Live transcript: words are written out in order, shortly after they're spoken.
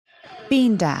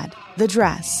Bean Dad, The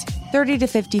Dress, 30 to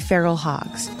 50 Feral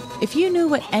Hogs. If you knew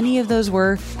what any of those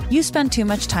were, you spend too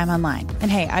much time online.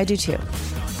 And hey, I do too.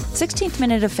 16th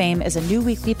Minute of Fame is a new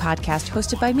weekly podcast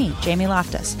hosted by me, Jamie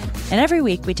Loftus. And every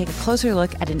week we take a closer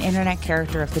look at an internet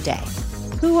character of the day.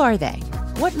 Who are they?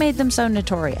 What made them so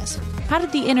notorious? How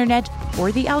did the internet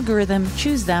or the algorithm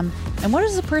choose them? And what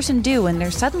does a person do when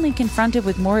they're suddenly confronted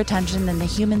with more attention than the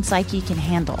human psyche can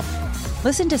handle?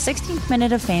 Listen to 16th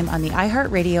Minute of Fame on the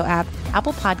iHeartRadio app,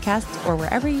 Apple Podcasts, or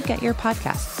wherever you get your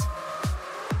podcasts.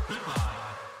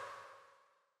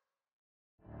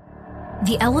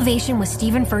 The Elevation with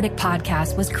Stephen Furtick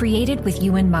podcast was created with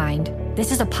you in mind.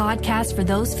 This is a podcast for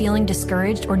those feeling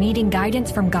discouraged or needing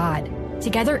guidance from God.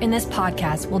 Together in this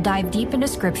podcast, we'll dive deep into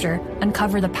Scripture,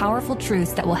 uncover the powerful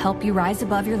truths that will help you rise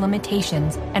above your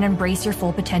limitations and embrace your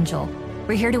full potential.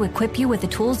 We're here to equip you with the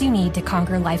tools you need to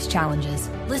conquer life's challenges.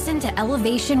 Listen to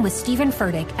Elevation with Stephen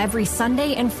Furtick every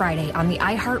Sunday and Friday on the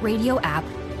iHeartRadio app,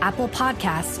 Apple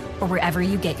Podcasts, or wherever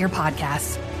you get your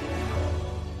podcasts.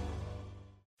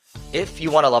 If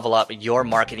you want to level up your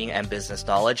marketing and business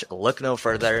knowledge, look no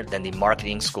further than the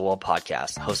Marketing School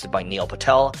podcast, hosted by Neil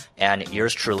Patel and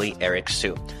yours truly, Eric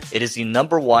Su. It is the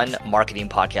 #1 marketing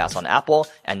podcast on Apple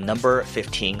and number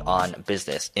 15 on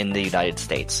business in the United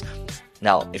States.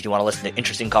 Now, if you want to listen to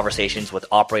interesting conversations with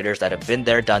operators that have been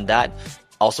there, done that,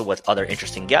 also with other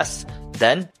interesting guests,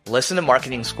 then listen to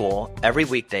Marketing School every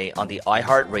weekday on the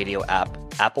iHeartRadio app,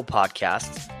 Apple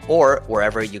Podcasts, or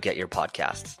wherever you get your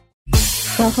podcasts.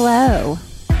 Well, hello.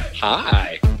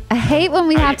 Hi. I hate when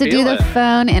we have to do the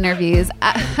phone interviews.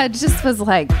 I just was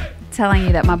like telling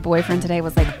you that my boyfriend today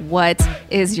was like, what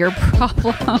is your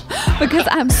problem? Because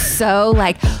I'm so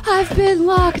like, I've been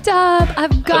locked up.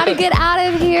 I've got to get out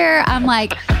of here. I'm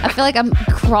like, I feel like I'm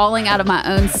crawling out of my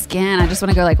own skin. I just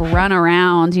want to go like run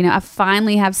around. You know, I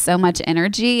finally have so much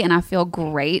energy and I feel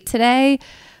great today.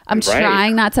 I'm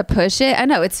trying not to push it. I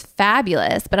know it's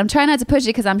fabulous, but I'm trying not to push it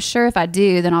because I'm sure if I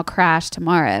do, then I'll crash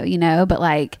tomorrow, you know, but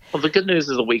like. Well, the good news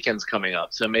is the weekend's coming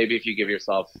up. So maybe if you give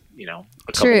yourself, you know,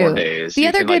 a couple more days. The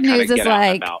other good news is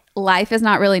like life is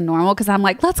not really normal because I'm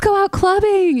like, let's go out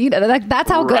clubbing. You know, like that's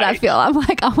how good I feel. I'm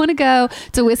like, I want to go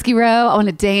to Whiskey Row. I want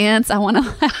to dance. I want to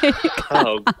like,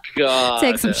 oh God,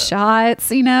 take some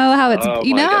shots. You know how it's,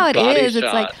 you know how it is. It's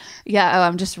like, yeah,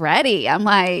 I'm just ready. I'm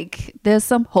like, there's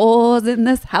some whores in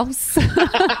this house.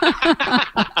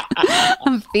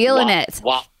 I'm feeling it.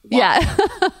 Yeah.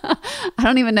 I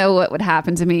don't even know what would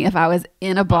happen to me if I was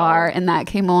in a bar and that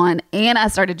came on and I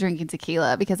started drinking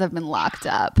tequila because I've been locked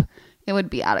up. It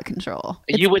would be out of control.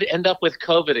 You would end up with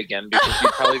COVID again because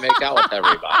you'd probably make out with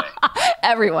everybody.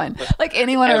 Everyone. Like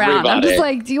anyone around. I'm just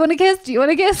like, do you want to kiss? Do you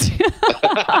want to kiss?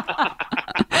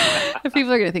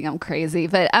 People are going to think I'm crazy,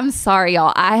 but I'm sorry,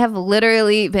 y'all. I have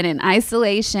literally been in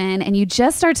isolation and you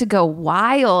just start to go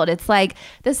wild. It's like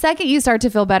the second you start to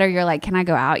feel better, you're like, can I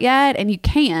go out yet? And you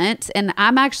can't. And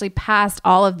I'm actually past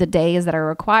all of the days that are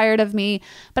required of me,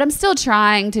 but I'm still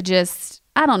trying to just,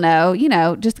 I don't know, you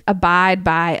know, just abide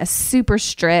by a super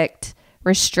strict,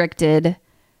 restricted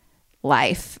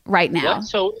life right now.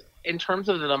 So in terms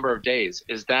of the number of days,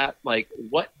 is that like,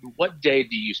 what day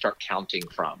do you start counting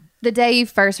from? The day you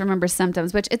first remember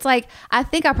symptoms, which it's like, I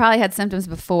think I probably had symptoms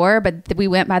before, but we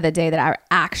went by the day that I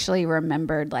actually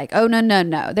remembered like, oh,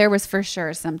 no. There was for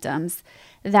sure symptoms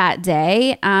that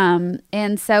day.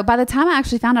 And so by the time I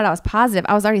actually found out I was positive,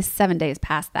 I was already 7 days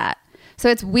past that. So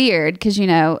it's weird because, you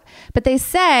know, but they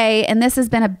say, and this has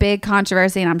been a big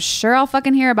controversy, and I'm sure I'll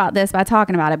fucking hear about this by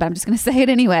talking about it, but I'm just going to say it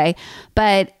anyway.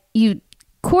 But you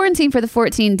quarantine for the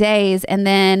 14 days. And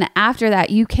then after that,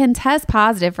 you can test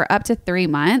positive for up to 3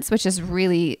 months, which is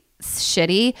really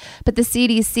shitty. But the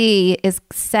CDC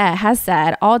has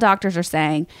said, all doctors are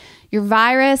saying, your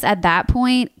virus at that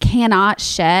point cannot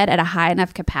shed at a high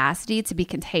enough capacity to be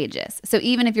contagious. So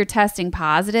even if you're testing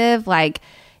positive, like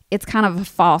it's kind of a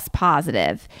false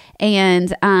positive.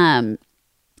 And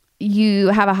you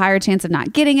have a higher chance of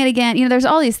not getting it again. You know, there's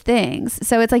all these things.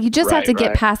 So it's like you just have to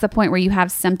get past the point where you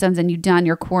have symptoms and you've done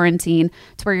your quarantine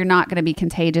to where you're not going to be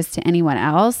contagious to anyone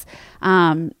else.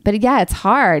 But yeah, it's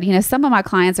hard. You know, some of my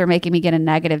clients are making me get a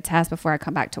negative test before I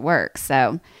come back to work.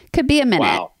 So could be a minute.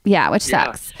 Wow. Yeah, which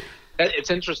sucks. It's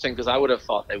interesting because I would have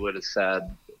thought they would have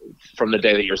said from the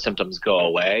day that your symptoms go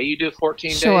away, you do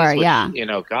 14 days. Sure, yeah. You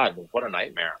know, God, what a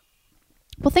nightmare.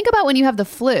 Well, think about when you have the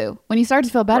flu. When you start to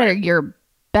feel better, you're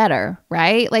better,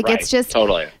 right? Like it's just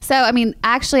totally. So, I mean,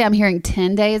 actually I'm hearing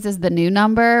 10 days is the new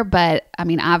number, but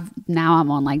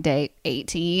I'm on like day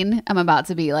 18. I'm about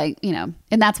to be like, and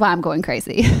that's why I'm going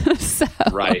crazy. So,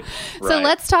 right. So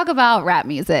let's talk about rap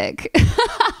music.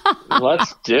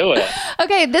 Let's do it.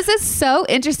 Okay, this is so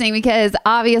interesting because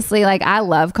obviously, like, I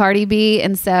love Cardi B,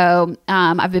 and so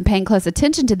I've been paying close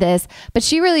attention to this. But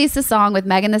she released a song with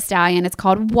Megan Thee Stallion. It's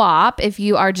called WAP. If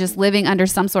you are just living under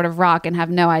some sort of rock and have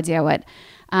no idea what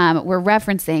we're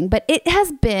referencing, but it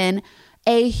has been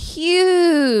a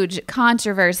huge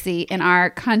controversy in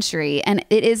our country, and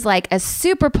it is like a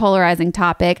super polarizing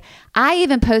topic. I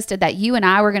even posted that you and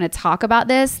I were going to talk about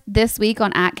this week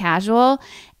on @Casual,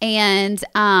 and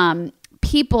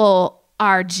people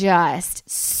are just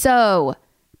so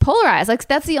polarized. Like,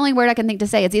 that's the only word I can think to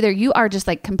say. It's either you are just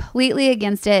like completely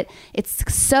against it, it's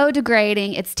so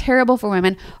degrading, it's terrible for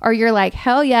women, or you're like,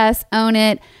 hell yes, own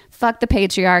it, fuck the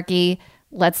patriarchy,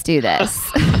 let's do this.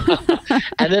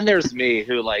 And then there's me,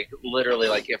 who like literally,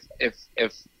 like, if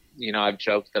I've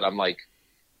joked that I'm like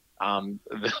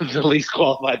the least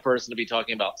qualified person to be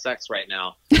talking about sex right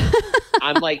now.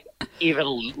 I'm like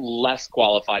even less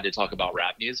qualified to talk about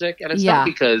rap music, and it's not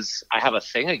because I have a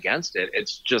thing against it.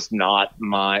 It's just not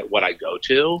what I go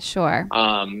to. Sure.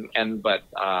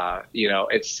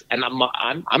 It's, and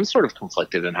I'm sort of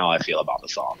conflicted in how I feel about the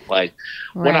song. Like,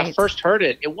 when I first heard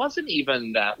it, it wasn't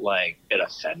even that like it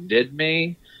offended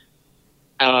me.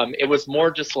 It was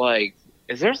more just like,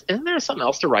 isn't there something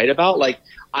else to write about? Like,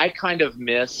 I kind of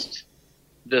missed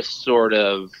the sort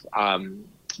of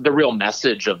the real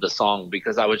message of the song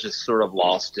because I was just sort of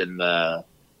lost in the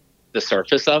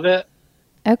surface of it.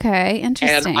 Okay,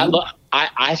 interesting. And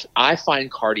I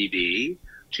find Cardi B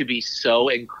to be so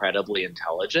incredibly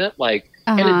intelligent, like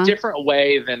in a different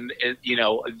way than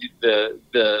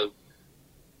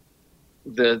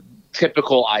the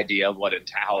typical idea of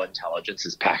how intelligence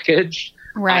is packaged.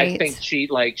 Right. I think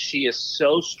she is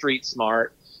so street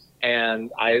smart,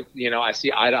 and I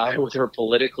see eye to eye with her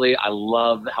politically. I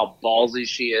love how ballsy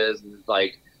she is, and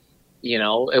like,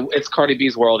 it's Cardi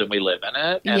B's world and we live in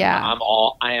it. And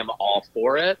I am all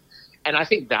for it. And I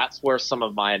think that's where some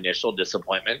of my initial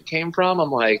disappointment came from.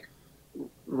 I'm like,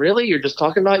 really? You're just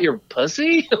talking about your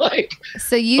pussy? Like,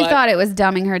 so you thought it was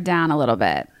dumbing her down a little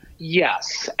bit.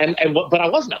 Yes. But I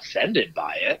wasn't offended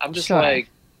by it. I'm just like,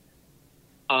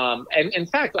 and in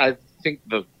fact, I think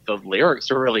the lyrics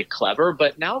are really clever,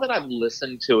 but now that I've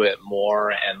listened to it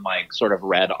more and like sort of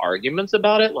read arguments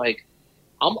about it, like,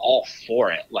 I'm all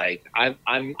for it. Like, I'm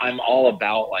all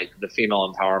about like the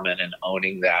female empowerment and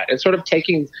owning that and sort of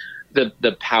taking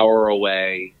the power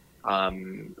away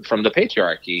from the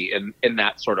patriarchy in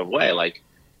that sort of way. Like,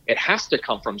 it has to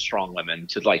come from strong women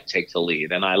to like take the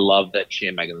lead. And I love that she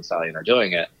and Megan Thee Stallion are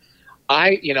doing it.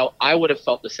 I would have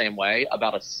felt the same way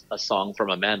about a song from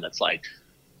a man that's like,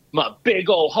 my big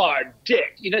old hard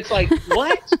dick. It's like,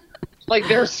 what? Like,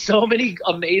 there's so many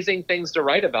amazing things to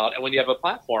write about. And when you have a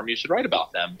platform, you should write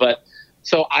about them. But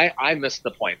so I missed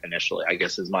the point initially, I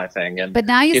guess, is my thing. But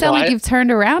now you sound like you've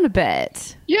turned around a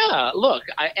bit. Yeah, look,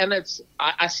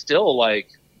 I still like,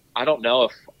 I don't know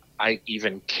if I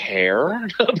even care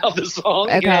about the song,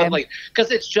 okay.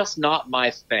 Because it's just not my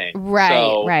thing. Right,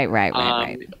 so,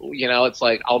 right. It's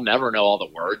like, I'll never know all the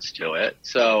words to it.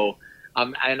 So,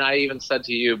 and I even said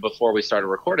to you before we started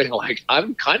recording, like,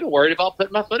 I'm kind of worried about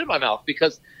putting my foot in my mouth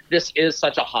because this is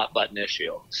such a hot button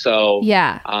issue. So,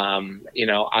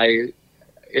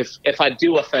 if I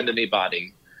do offend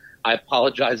anybody, I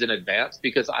apologize in advance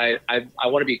because I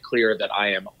want to be clear that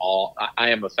I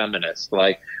am a feminist.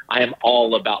 Like, I am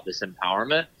all about this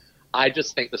empowerment. I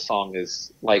just think the song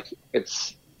is like,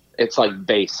 it's like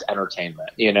base entertainment,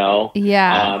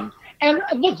 Yeah. And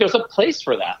look, there's a place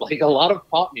for that. Like, a lot of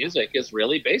pop music is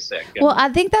really basic. Well, I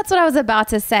think that's what I was about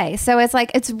to say. So it's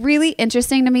like, it's really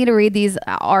interesting to me to read these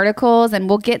articles, and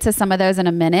we'll get to some of those in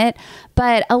a minute.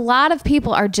 But a lot of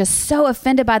people are just so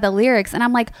offended by the lyrics. And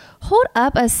I'm like, hold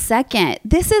up a second.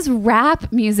 This is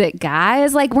rap music,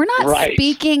 guys. Like, we're not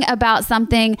speaking about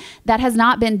something that has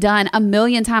not been done a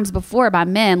million times before by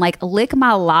men. Like, lick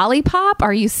my lollipop.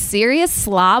 Are you serious?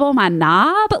 Slob on my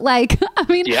knob? Like, I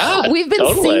mean, we've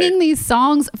been singing these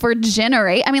songs for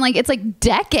generations. I mean, like, it's like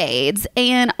decades,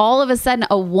 and all of a sudden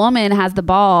a woman has the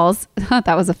balls.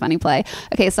 That was a funny play.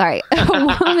 Okay, sorry. A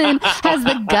woman has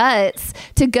the guts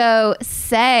to go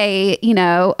say,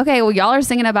 okay, well, y'all are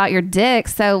singing about your dick,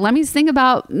 so let me sing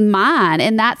about mine.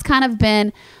 And that's kind of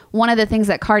been one of the things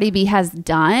that Cardi B has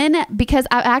done, because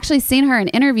I've actually seen her in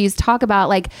interviews talk about,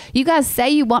 like, you guys say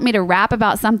you want me to rap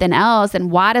about something else,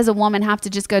 and why does a woman have to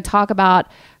just go talk about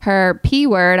her P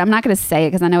word? I'm not going to say it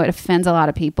because I know it offends a lot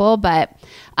of people, but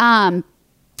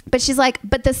But she's like,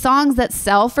 but the songs that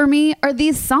sell for me are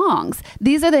these songs.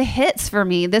 These are the hits for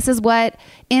me. This is what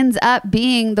ends up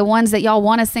being the ones that y'all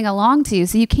want to sing along to.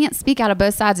 So you can't speak out of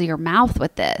both sides of your mouth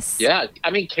with this. Yeah. I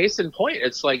mean, case in point,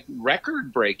 it's like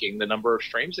record breaking the number of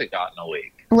streams it got in a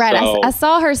week. Right. So, I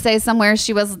saw her say somewhere,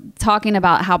 she was talking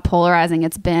about how polarizing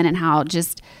it's been and how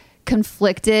just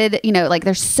conflicted, you know, like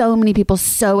there's so many people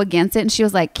so against it, and she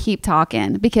was like, keep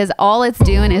talking, because all it's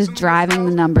doing is driving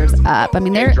the numbers up. I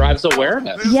mean, it drives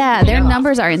awareness. Yeah, their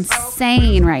numbers are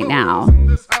insane right now.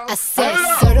 I said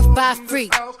certified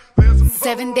free,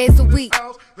 7 days a week,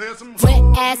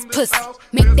 wet ass pussy,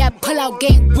 make that pull out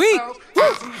game weak.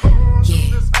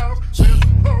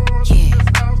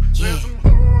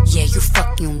 Yeah, you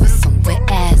fucking with some wet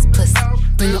ass pussy.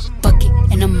 Bring a bucket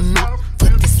and a mop for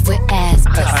this wet ass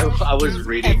pussy. I was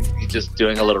reading, just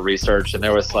doing a little research, and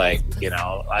there was like, you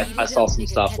know, I saw some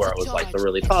stuff where it was like the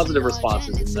really positive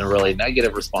responses and the really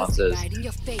negative responses.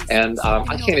 And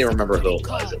I can't even remember who it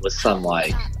was. It was some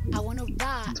like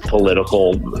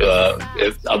political,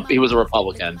 he was a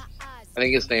Republican. I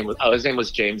think his name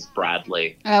was James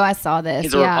Bradley. Oh, I saw this.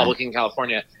 He's a Republican in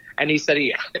California. And he said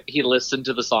he listened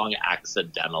to the song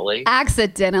accidentally.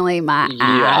 Accidentally, my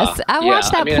ass. I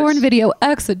watched that porn video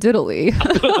accidentally.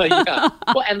 Yeah.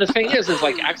 Well, and the thing is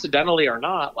like, accidentally or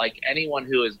not, like anyone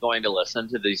who is going to listen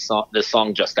to this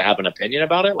song just to have an opinion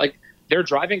about it, like they're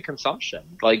driving consumption.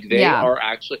 Like they are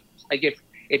actually, like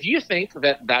if you think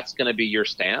that that's going to be your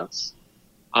stance,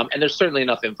 and there's certainly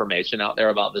enough information out there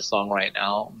about this song right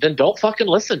now, then don't fucking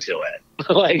listen to it.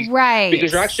 Like, right.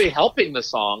 Because you're actually helping the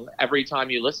song every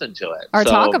time you listen to it. Or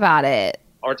talk about it.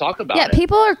 Yeah,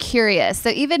 people are curious.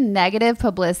 So even negative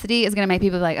publicity is going to make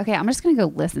people like, okay, I'm just going to go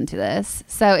listen to this.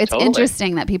 So it's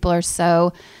interesting that people are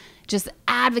so just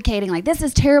advocating like, this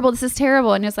is terrible.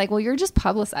 And it's like, well, you're just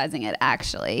publicizing it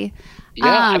actually.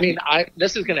 Yeah. I mean,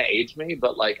 this is going to age me,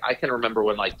 but like, I can remember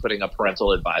when like putting a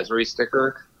parental advisory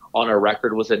sticker on a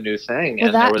record was a new thing. Well,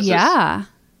 and there was this,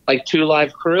 like Two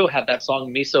Live Crew had that song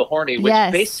Me So Horny, which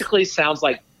basically sounds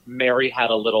like Mary Had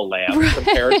a Little Lamb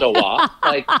compared to WAP.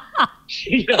 Like,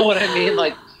 you know what I mean?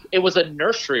 Like, it was a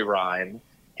nursery rhyme,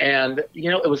 and, you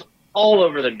know, it was all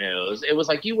over the news. It was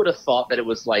like, you would have thought that it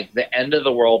was like the end of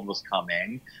the world was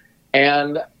coming.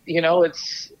 And, you know,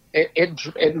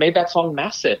 it made that song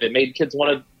massive. It made kids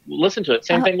want to listen to it.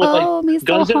 Same thing with like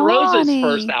Guns N' Roses'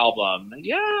 first album.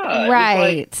 Yeah.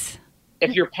 Right. Like,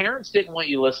 if your parents didn't want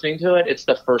you listening to it, it's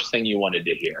the first thing you wanted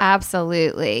to hear.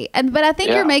 Absolutely. But I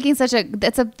think you're making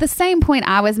the same point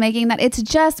I was making, that it's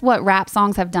just what rap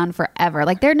songs have done forever.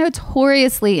 Like they're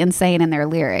notoriously insane in their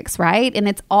lyrics, right? And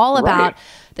it's all about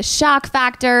the shock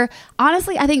factor.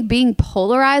 Honestly, I think being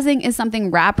polarizing is something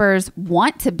rappers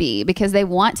want to be, because they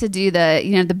want to do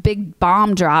the big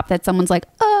bomb drop that someone's like,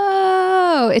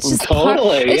 oh, it's just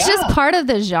just part of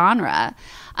the genre.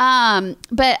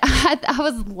 But I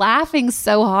was laughing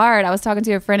so hard. I was talking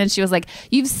to a friend and she was like,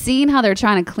 you've seen how they're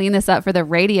trying to clean this up for the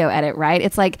radio edit, right?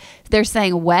 It's like they're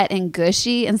saying wet and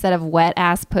gushy instead of wet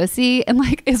ass pussy. And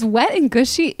like, is wet and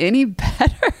gushy any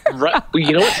better? Right. Well,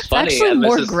 you know what's funny? It's actually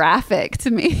more graphic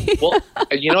to me. Well,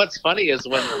 you know what's funny is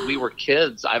when we were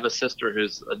kids, I have a sister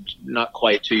who's not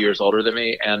quite 2 years older than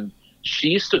me, and she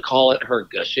used to call it her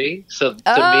gushy. So to me,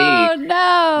 oh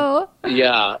no,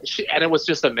 yeah, and it was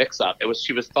just a mix-up.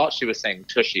 She thought she was saying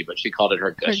tushy, but she called it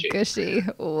her gushy. Her gushy.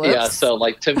 Whoops. Yeah, so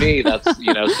like to me, that's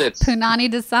it's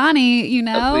Punani Dasani.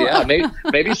 Yeah,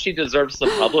 maybe she deserves some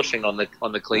publishing on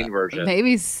the clean version.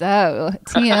 Maybe so.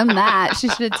 TM that. She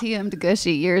should have TM'd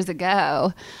gushy years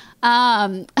ago.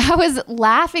 I was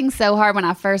laughing so hard when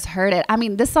I first heard it. I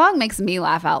mean, this song makes me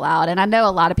laugh out loud, and I know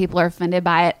a lot of people are offended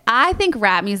by it. I think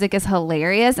rap music is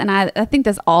hilarious, and I think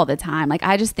this all the time. Like,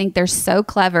 I just think they're so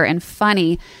clever and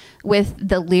funny with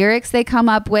the lyrics they come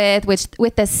up with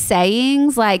the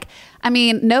sayings. Like, I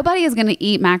mean, nobody is going to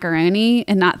eat macaroni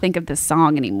and not think of this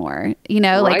song anymore.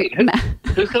 Right.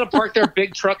 Who's going to park their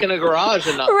big truck in a garage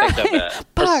and not think of it?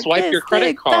 Or swipe your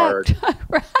credit card.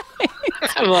 Right.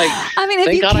 I'm like, I mean, if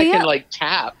thank you God can't, I can like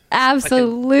tap.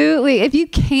 Absolutely. If you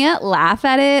can't laugh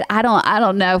at it, I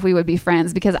don't know if we would be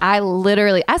friends, because I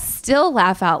still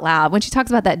laugh out loud when she talks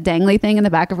about that dangly thing in the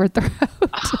back of her throat.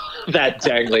 That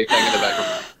dangly thing in the back of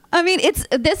her throat. I mean,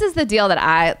 this is the deal that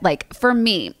I like. For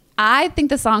me, I think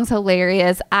the song's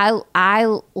hilarious.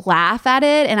 I laugh at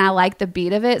it and I like the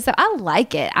beat of it, so I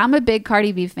like it. I'm a big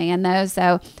Cardi B fan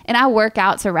though, and I work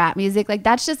out to rap music. Like,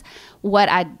 that's just what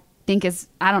I think is,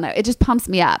 I don't know, it just pumps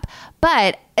me up.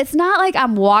 But it's not like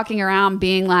I'm walking around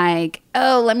being like,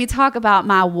 oh, let me talk about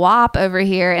my WAP over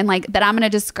here, and like that I'm going to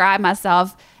describe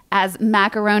myself as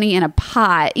macaroni in a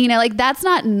pot. Like, that's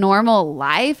not normal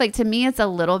life. Like, to me, it's a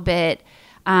little bit,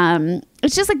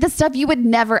 It's just like the stuff you would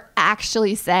never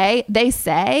actually say, they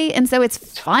say. And so it's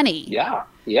funny. Yeah.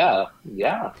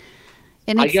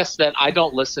 And I guess that I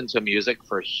don't listen to music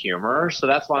for humor, so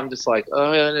that's why I'm just like,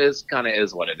 oh, it is kind of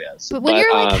is what it is. But when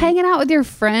you're like hanging out with your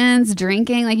friends,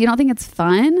 drinking, like you don't think it's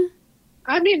fun?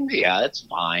 I mean, yeah, it's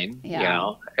fine. Yeah. You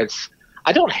know,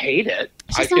 I don't hate it.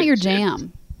 It's just not your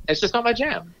jam. It's just not my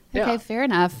jam. Okay, Yeah. fair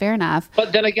enough.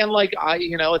 But then again, like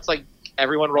it's like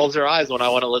everyone rolls their eyes when I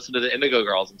want to listen to the Indigo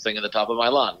Girls and sing at the top of my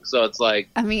lungs. So it's like,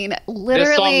 I mean, this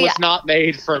literally, song was not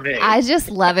made for me. I just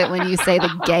love it when you say the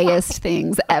gayest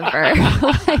things ever.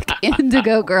 Like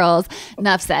Indigo Girls.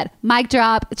 Enough said. Mic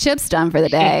drop. Chip's done for the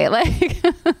day. Like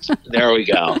There we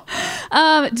go.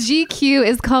 GQ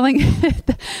is calling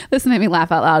it, this made me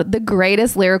laugh out loud, the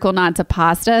greatest lyrical nod to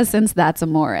pasta since That's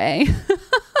Amore.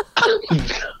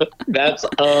 That's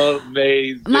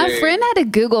amazing. My friend had to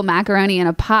Google macaroni in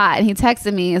a pot, and he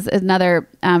texted me, is another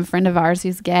friend of ours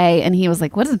who's gay, and he was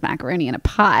like, what is macaroni in a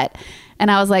pot? And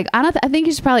I was like, I think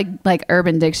you should probably like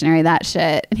Urban Dictionary that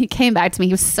shit. And he came back to me.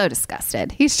 He was so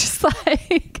disgusted. He's just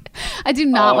like, I do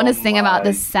not want to sing about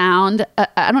the sound.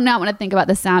 I don't want to think about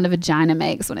the sound a vagina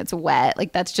makes when it's wet.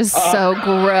 Like that's just so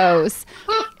gross.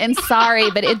 And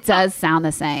sorry, but it does sound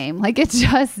the same. Like it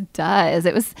just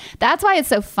does. That's why it's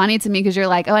so funny to me, because you're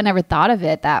like, oh, I never thought of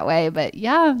it that way. But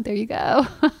yeah, there you go.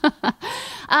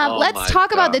 Let's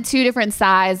talk about the two different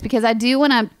sides, because I do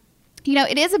want to.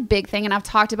 It is a big thing, and I've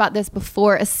talked about this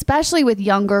before, especially with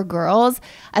younger girls.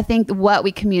 I think what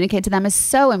we communicate to them is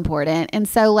so important. And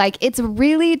so, like, it's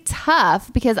really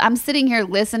tough because I'm sitting here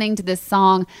listening to this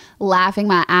song, laughing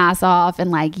my ass off, and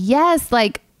like, yes,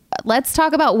 like, let's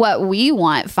talk about what we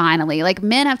want finally. Like,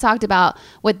 men have talked about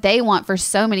what they want for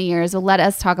so many years. Well, let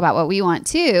us talk about what we want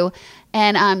too.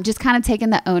 And just kind of taking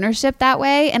the ownership that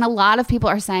way. And a lot of people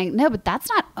are saying, no, but that's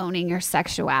not owning your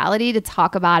sexuality, to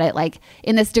talk about it like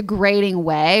in this degrading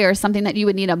way, or something that you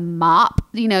would need to mop.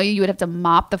 You would have to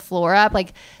mop the floor up.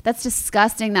 Like, that's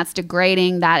disgusting. That's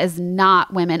degrading. That is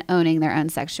not women owning their own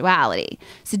sexuality.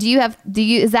 So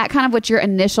is that kind of what your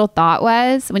initial thought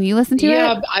was when you listened to it?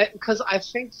 Yeah, because I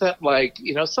think that, like,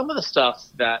 some of the stuff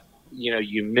that,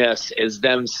 you miss is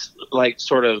them like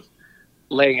sort of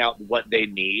laying out what they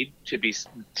need to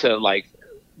like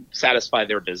satisfy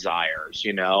their desires,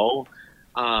 I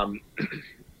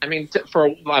mean,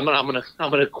 I'm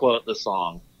gonna quote the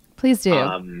song. Please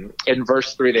do. In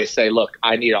verse 3, they say, "Look,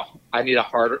 I need a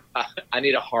hard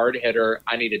hitter.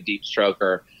 I need a deep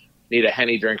stroker. Need a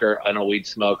Henny drinker and a weed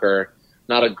smoker.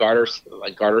 Not a garter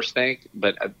snake,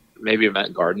 but maybe it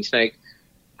meant garden snake.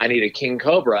 I need a king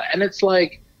cobra." And it's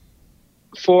like,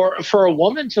 for a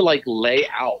woman to like lay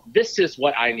out, this is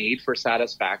what I need for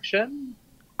satisfaction,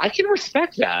 I can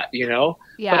respect that, Yeah.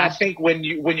 But I think when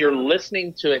you're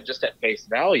listening to it just at face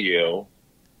value,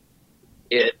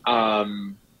 it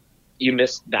you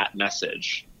miss that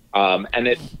message. And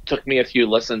it took me a few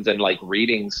listens and like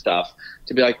reading stuff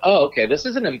to be like, oh, okay, this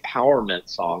is an empowerment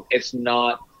song. It's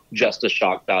not just a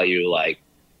shock value, like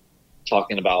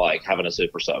talking about like having a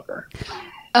super soaker.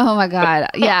 Oh my God.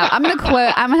 Yeah. I'm going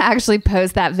to actually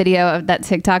post that video of that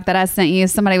TikTok that I sent you.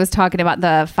 Somebody was talking about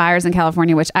the fires in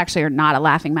California, which actually are not a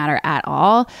laughing matter at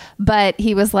all. But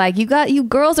he was like, you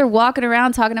girls are walking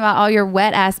around talking about all your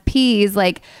wet ass peas.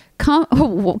 Like, come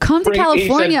to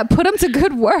California, put them to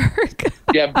good work.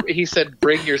 Yeah. He said,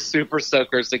 bring your super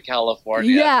soakers to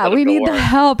California. Yeah. We need the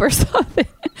help or something.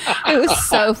 It was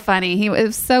so funny. It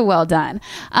was so well done.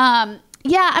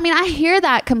 Yeah, I mean, I hear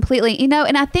that completely,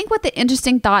 and I think what the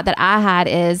interesting thought that I had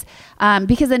is,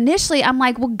 because initially I'm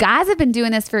like, well, guys have been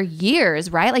doing this for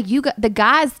years, right? Like the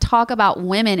guys talk about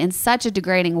women in such a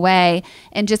degrading way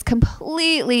and just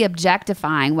completely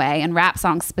objectifying way, in rap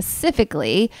songs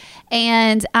specifically.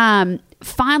 And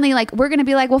finally, like, we're going to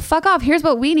be like, well, fuck off. Here's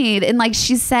what we need. And like,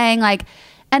 she's saying like,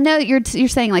 I know you're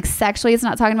saying like sexually, it's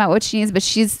not talking about what she needs, but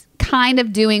she's kind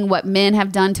of doing what men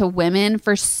have done to women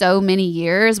for so many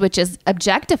years, which is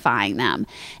objectifying them.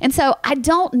 And so I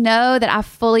don't know that I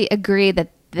fully agree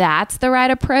that that's the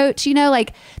right approach.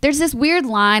 Like there's this weird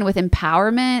line with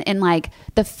empowerment and like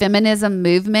the feminism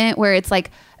movement where it's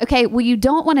like, okay, well, you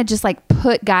don't want to just like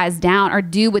put guys down or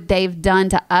do what they've done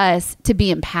to us to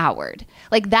be empowered.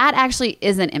 Like that actually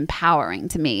isn't empowering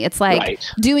to me. It's like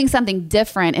doing something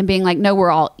different and being like, no,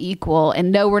 we're all equal,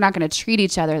 and no, we're not going to treat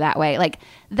each other that way. Like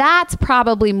that's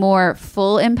probably more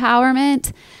full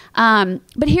empowerment.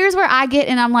 But here's where I get,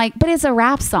 and I'm like, but it's a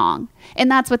rap song, and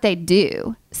that's what they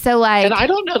do. So like, and I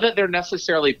don't know that they're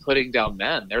necessarily putting down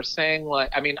men. They're saying like,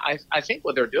 I mean, I think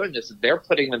what they're doing is they're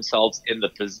putting themselves in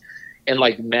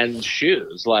like men's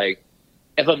shoes. Like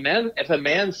if a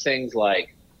man sings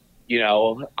like, you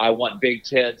know, I want big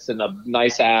tits and a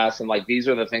nice ass, and like these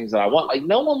are the things that I want. Like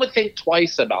no one would think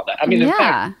twice about that. I mean, in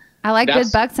fact, I like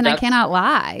good butts and I cannot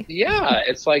lie. Yeah,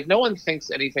 it's like no one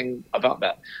thinks anything about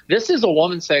that. This is a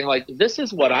woman saying like, this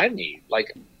is what I need.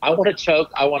 Like I want to choke,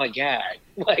 I want to gag.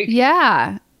 Like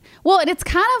yeah. Well, and it's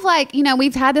kind of like, you know,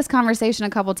 we've had this conversation a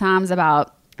couple times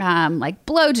about like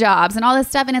blowjobs and all this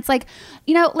stuff, and it's like,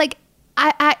 you know, like.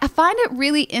 I find it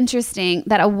really interesting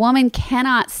that a woman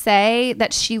cannot say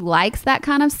that she likes that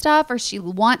kind of stuff or she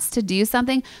wants to do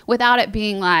something without it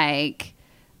being like,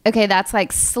 okay, that's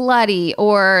like slutty,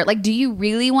 or like, do you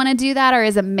really want to do that? Or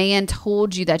is a man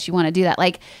told you that you want to do that?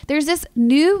 Like there's this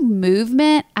new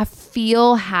movement I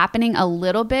feel happening a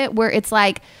little bit where it's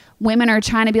like women are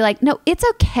trying to be like, no, it's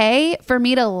okay for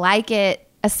me to like it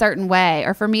a certain way,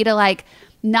 or for me to like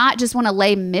not just want to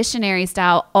lay missionary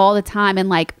style all the time and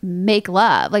like make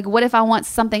love. Like what if I want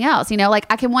something else? You know, like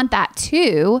I can want that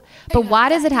too, but why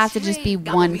does it have to just be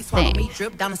one thing?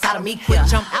 Drip down inside of me, quick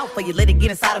jump out for you, let it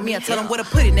get inside of me. I tell them where to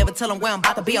put it, never tell them where I'm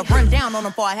about to be. I run down on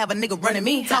them before I have a nigga running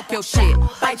me. Talk your shit,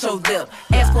 bite your lip,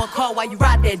 ask for a call while you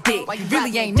ride that dick. You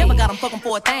really ain't never got him fucking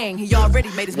for a thing. He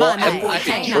already made his mind up for a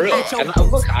thing. True.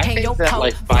 And look, I think that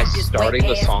like by starting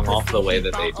the song off the way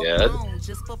that they did,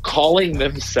 calling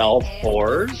themselves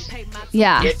whores,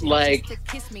 it like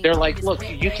they're like, look,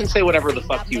 you can say whatever the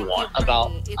fuck you want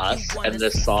about us and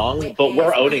this song, but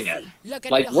we're owning it.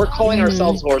 Like we're calling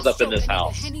ourselves whores up in this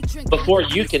house before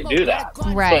you can do that.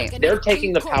 Right. But they're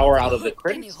taking the power out of the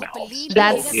critics' mouths.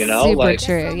 That's you know, super like,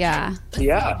 true. Yeah.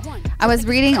 Yeah. I was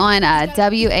reading on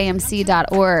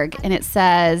WAMC.org, and it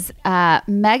says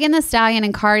Megan Thee Stallion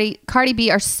and Cardi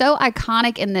B are so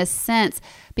iconic in this sense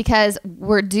because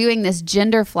we're doing this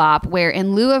gender flop where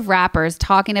in lieu of rappers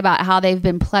talking about how they've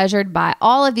been pleasured by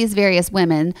all of these various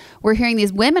women, we're hearing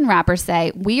these women rappers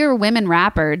say, we are women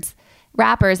rappers,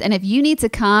 and if you need to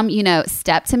come, you know,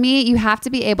 step to me, you have to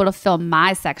be able to fill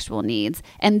my sexual needs.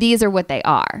 And these are what they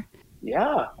are.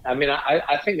 Yeah. I mean,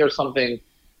 I think there's something,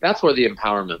 that's where the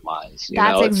empowerment lies.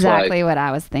 That's exactly what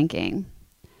I was thinking.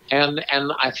 And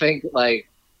I think like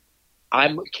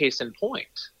I'm case in point.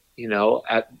 You know,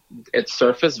 at its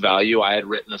surface value, I had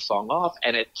written the song off,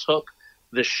 and it took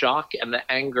the shock and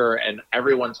the anger and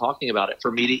everyone talking about it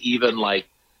for me to even like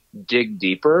dig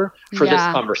deeper for this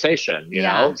conversation. You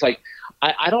know, it's like,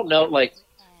 I don't know, like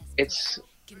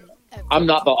I'm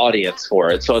not the audience for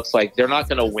it. So it's like, they're not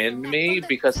going to win me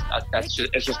because it's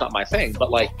just not my thing.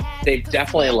 But like, they've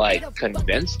definitely like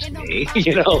convinced me,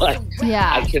 you know, like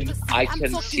I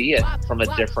can see it from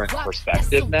a different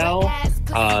perspective now.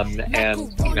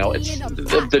 And you know, it's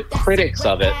the critics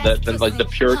of it, the like the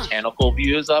puritanical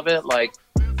views of it, like,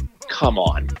 come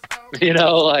on, you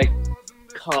know, like,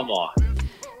 come on.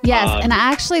 Yes, and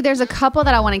actually there's a couple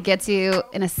that I want to get to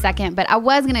in a second, but I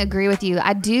was going to agree with you.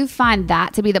 I do find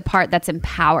that to be the part that's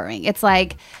empowering. It's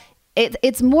like,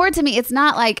 it's more to me, it's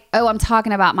not like, oh, I'm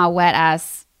talking about my wet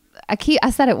ass.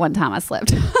 I said it one time, I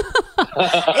slipped.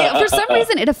 For some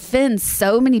reason, it offends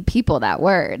so many people, that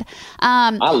word.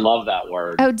 I love that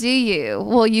word. Oh, do you?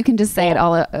 Well, you can just say it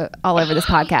all over this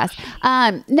podcast.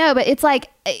 No, but it's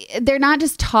like, they're not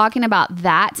just talking about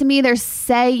that to me. They're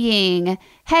saying,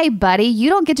 hey, buddy, you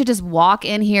don't get to just walk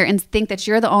in here and think that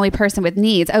you're the only person with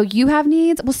needs. Oh, you have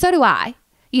needs? Well, so do I.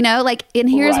 You know, like, and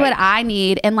here's what I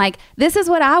need. And like, this is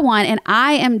what I want. And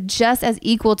I am just as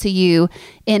equal to you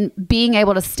in being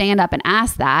able to stand up and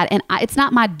ask that. And it's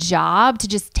not my job to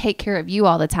just take care of you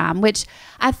all the time, which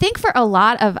I think for a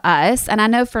lot of us, and I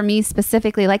know for me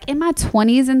specifically, like in my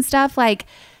 20s and stuff, like,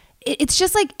 it's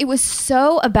just like, it was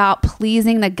so about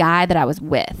pleasing the guy that I was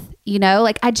with, you know,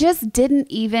 like I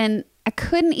couldn't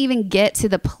even get to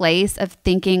the place of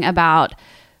thinking about,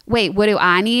 wait, what do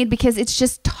I need? Because it's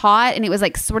just taught, and it was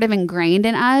like sort of ingrained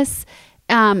in us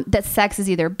that sex is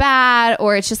either bad,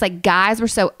 or it's just like guys were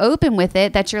so open with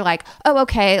it that you're like, oh,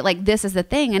 okay, like this is the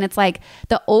thing. And it's like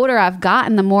the older I've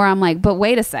gotten, the more I'm like, but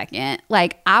wait a second,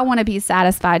 like I want to be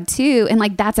satisfied too. And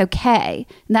like, that's okay.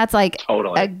 And that's like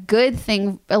a good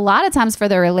thing a lot of times for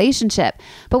the relationship.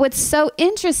 But what's so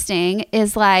interesting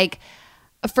is like,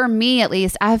 for me at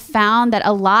least, I've found that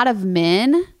a lot of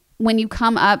men, when you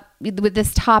come up with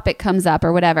this topic comes up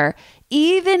or whatever,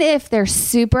 even if they're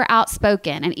super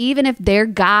outspoken, and even if they're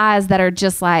guys that are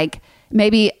just like,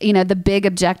 maybe, you know, the big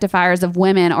objectifiers of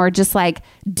women, or just like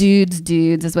dudes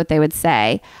is what they would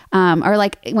say. Or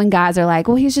like when guys are like,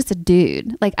 well, he's just a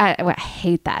dude. Like I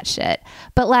hate that shit.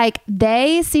 But like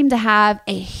they seem to have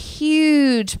a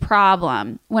huge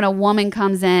problem when a woman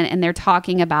comes in and they're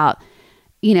talking about,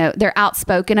 you know, they're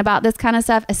outspoken about this kind of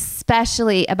stuff,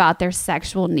 especially about their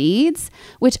sexual needs,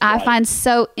 which I find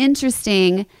so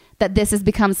interesting that this has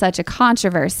become such a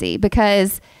controversy,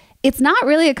 because it's not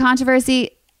really a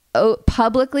controversy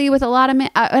publicly with a lot of men.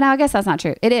 And I guess that's not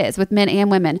true. It is with men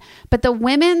and women. But the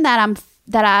women that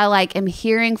I like am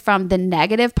hearing from the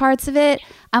negative parts of it,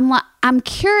 I'm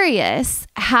curious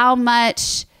how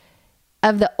much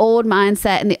of the old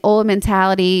mindset and the old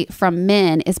mentality from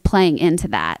men is playing into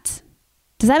that.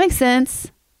 Does that make sense?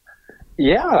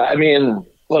 Yeah. I mean,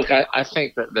 look, I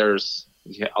think that there's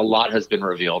a lot has been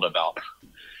revealed about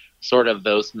sort of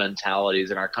those mentalities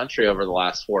in our country over the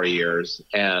last 4 years.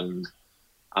 And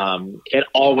it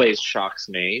always shocks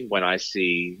me when I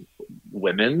see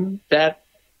women that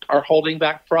are holding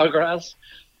back progress.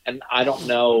 And I don't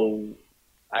know,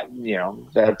 I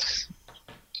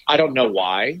don't know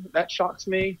why that shocks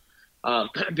me.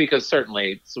 Because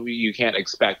certainly you can't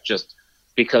expect just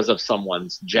because of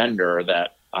someone's gender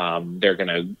that they're going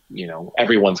to,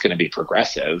 everyone's going to be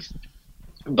progressive.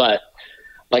 But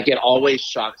like, it always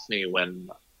shocks me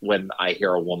when I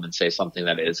hear a woman say something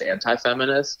that is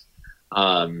anti-feminist.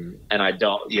 And I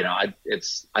don't,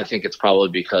 I think it's probably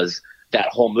because that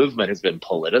whole movement has been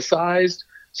politicized.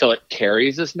 So it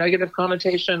carries this negative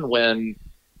connotation when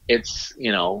it's,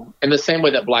 in the same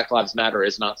way that Black Lives Matter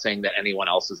is not saying that anyone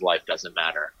else's life doesn't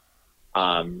matter.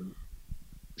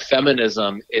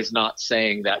 Feminism is not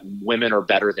saying that women are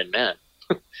better than men.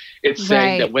 It's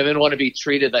saying that women want to be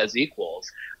treated as equals.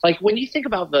 Like, when you think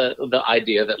about the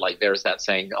idea that, like, there's that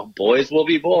saying, oh, boys will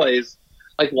be boys.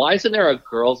 Like, why isn't there a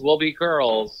girls will be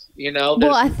girls?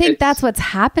 Well, I think that's what's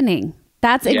happening.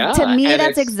 To me,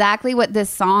 that's exactly what this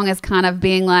song is kind of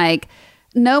being like.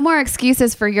 No more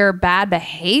excuses for your bad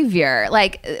behavior.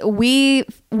 Like, we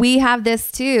have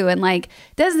this too. And like,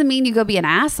 doesn't mean you go be an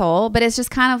asshole, but it's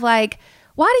just kind of like,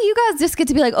 why do you guys just get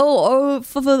to be like,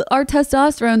 our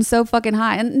testosterone's so fucking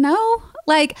high? And no,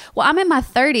 like, well, I'm in my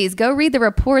 30s. Go read the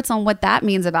reports on what that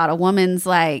means about a woman's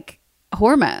like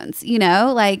hormones,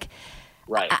 like,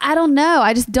 right. I don't know.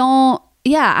 I just don't.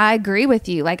 Yeah, I agree with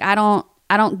you. Like, I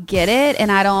don't get it.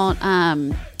 And I don't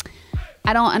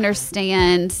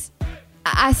understand.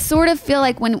 I sort of feel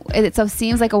like when it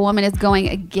seems like a woman is going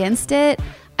against it,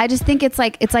 I just think it's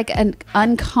like an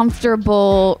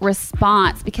uncomfortable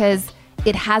response because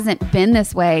it hasn't been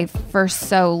this way for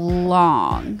so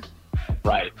long.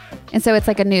 Right. And so it's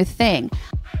like a new thing.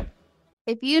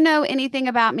 If you know anything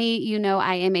about me, you know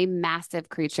I am a massive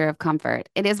creature of comfort.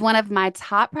 It is one of my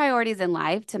top priorities in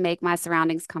life to make my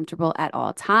surroundings comfortable at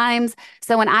all times.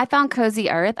 So when I found Cozy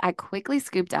Earth, I quickly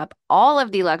scooped up all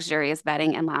of the luxurious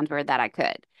bedding and loungewear that I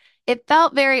could. It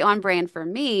felt very on brand for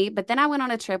me, but then I went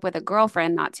on a trip with a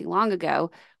girlfriend not too long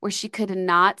ago where she could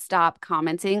not stop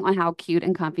commenting on how cute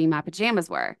and comfy my pajamas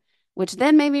were, which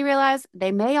then made me realize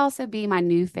they may also be my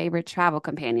new favorite travel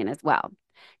companion as well.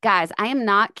 Guys, I am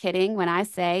not kidding when I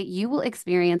say you will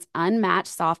experience unmatched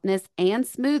softness and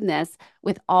smoothness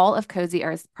with all of Cozy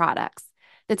Earth's products.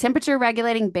 The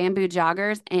temperature-regulating bamboo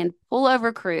joggers and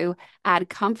pullover crew add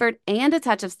comfort and a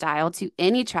touch of style to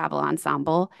any travel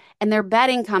ensemble, and their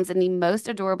bedding comes in the most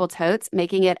adorable totes,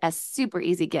 making it a super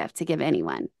easy gift to give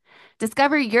anyone.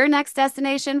 Discover your next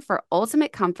destination for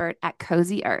ultimate comfort at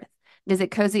Cozy Earth.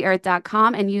 Visit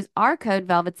CozyEarth.com and use our code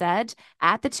Velvet'sEdge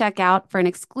at the checkout for an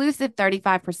exclusive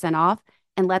 35% off,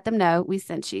 and let them know we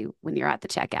sent you when you're at the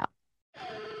checkout.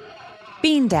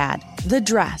 Bean Dad, The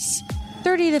Dress,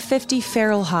 30 to 50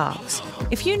 Feral Hogs.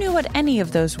 If you knew what any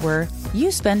of those were,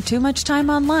 you spend too much time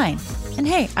online. And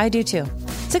hey, I do too.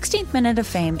 16th Minute of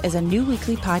Fame is a new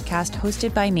weekly podcast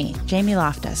hosted by me, Jamie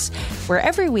Loftus, where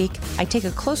every week I take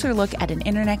a closer look at an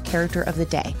internet character of the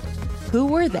day. Who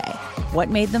were they? What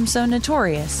made them so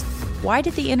notorious? Why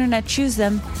did the internet choose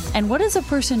them? And what does a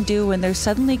person do when they're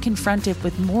suddenly confronted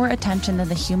with more attention than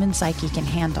the human psyche can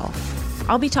handle?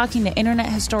 I'll be talking to internet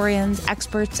historians,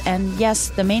 experts, and yes,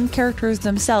 the main characters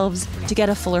themselves to get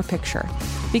a fuller picture.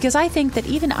 Because I think that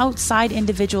even outside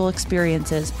individual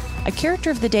experiences, a character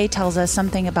of the day tells us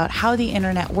something about how the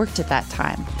internet worked at that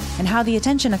time and how the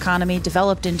attention economy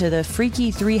developed into the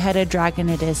freaky three-headed dragon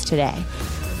it is today.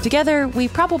 Together, we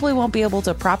probably won't be able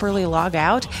to properly log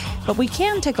out, but we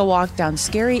can take a walk down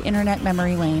scary internet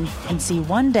memory lane and see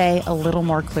one day a little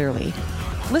more clearly.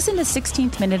 Listen to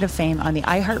 16th Minute of Fame on the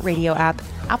iHeartRadio app,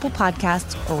 Apple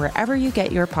Podcasts, or wherever you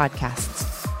get your podcasts.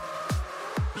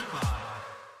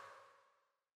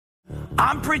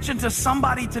 I'm preaching to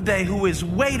somebody today who is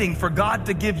waiting for God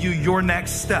to give you your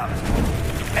next step,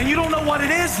 and you don't know what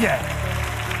it is yet.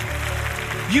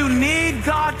 You need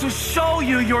God to show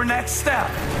you your next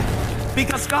step.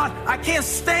 Because God, I can't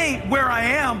stay where I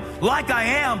am, like I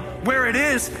am, where it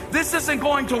is. This isn't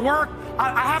going to work.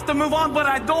 I have to move on, but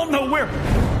I don't know where.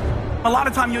 A lot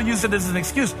of time you'll use it as an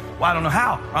excuse. Well, I don't know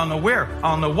how. I don't know where. I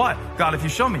don't know what. God, if you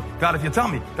show me. God, if you tell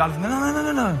me. God, if...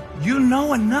 No. You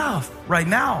know enough right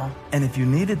now. And if you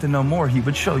needed to know more, he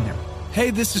would show you. Hey,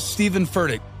 this is Stephen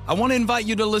Furtick. I want to invite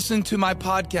you to listen to my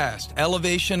podcast,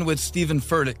 Elevation with Stephen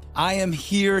Furtick. I am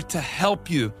here to help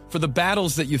you for the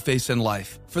battles that you face in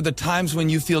life, for the times when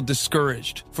you feel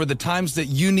discouraged, for the times that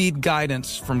you need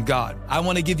guidance from God. I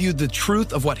want to give you the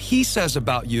truth of what he says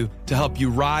about you to help you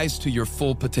rise to your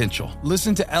full potential.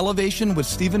 Listen to Elevation with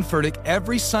Stephen Furtick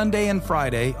every Sunday and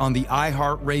Friday on the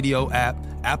iHeartRadio app,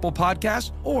 Apple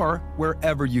Podcasts, or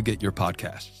wherever you get your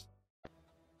podcasts.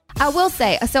 I will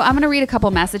say, so I'm going to read a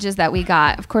couple messages that we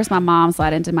got. Of course, my mom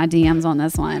slid into my DMs on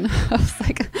this one. I was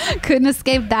like, couldn't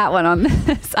escape that one on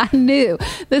this. I knew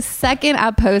the second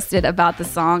I posted about the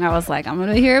song, I was like, I'm going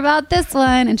to hear about this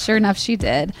one. And sure enough, she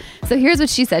did. So here's what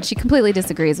she said. She completely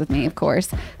disagrees with me, of course.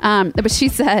 But she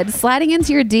said, sliding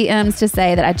into your DMs to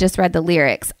say that I just read the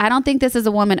lyrics. I don't think this is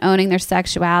a woman owning their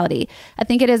sexuality. I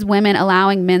think it is women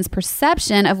allowing men's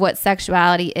perception of what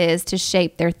sexuality is to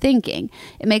shape their thinking.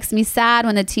 It makes me sad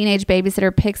when the teenage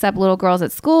babysitter picks up little girls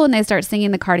at school and they start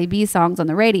singing the Cardi B songs on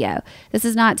the radio. This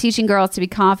is not teaching girls to be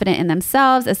confident in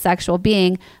themselves as sexual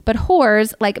being, but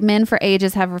whores, like men for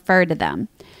ages have referred to them.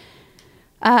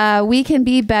 We can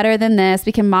be better than this.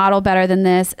 We can model better than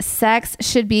this. Sex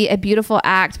should be a beautiful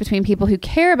act between people who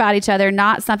care about each other,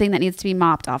 not something that needs to be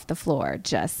mopped off the floor.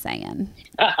 Just saying.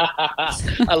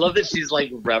 I love that she's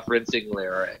like referencing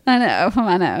lyrics. I know.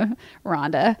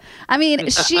 Rhonda. I mean,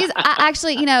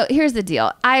 actually, here's the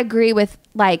deal. I agree with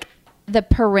like the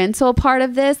parental part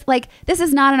of this. Like, this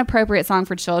is not an appropriate song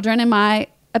for children, in my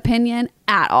opinion,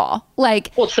 at all.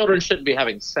 Like, well, children shouldn't be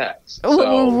having sex.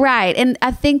 So. Right. And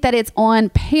I think that it's on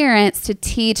parents to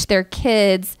teach their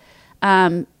kids,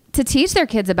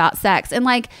 about sex. And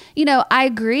like, I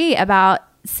agree about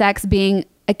sex being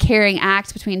a caring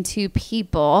act between two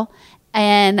people.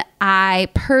 And I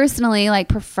personally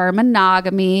prefer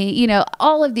monogamy,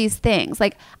 all of these things.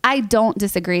 Like, I don't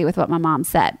disagree with what my mom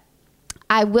said.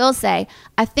 I will say,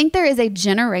 I think there is a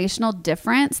generational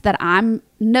difference that I'm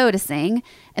noticing,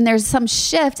 and there's some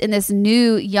shift in this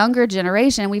new younger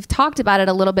generation. We've talked about it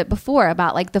a little bit before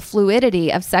about like the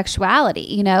fluidity of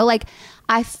sexuality,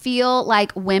 I feel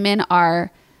like women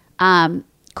are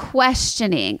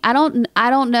questioning. I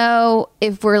don't know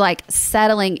if we're like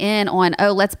settling in on,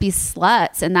 let's be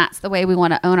sluts and that's the way we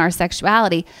want to own our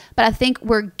sexuality. But I think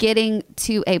we're getting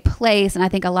to a place, and I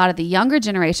think a lot of the younger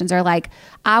generations are like,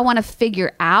 I want to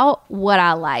figure out what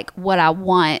I like, what I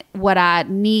want, what I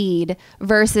need,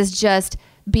 versus just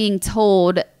being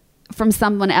told from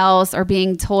someone else or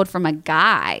being told from a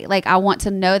guy. Like, I want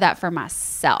to know that for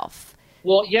myself.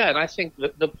 Well, yeah. And I think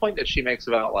the point that she makes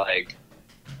about like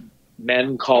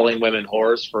men calling women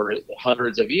whores for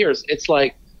hundreds of years, it's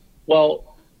like,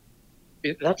 well,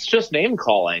 that's just name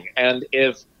calling. And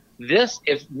if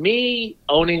me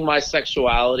owning my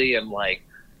sexuality and like,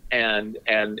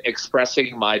 and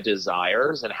expressing my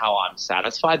desires and how I'm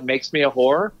satisfied makes me a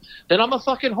whore, then I'm a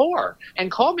fucking whore, and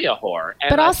call me a whore. And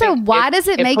but also, why does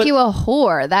it make you a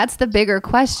whore? That's the bigger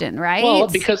question, right? Well,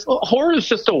 because whore is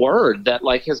just a word that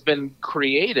like has been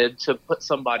created to put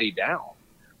somebody down.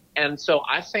 And so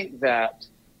I think that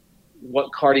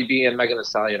what Cardi B and Megan Thee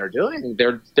Stallion are doing,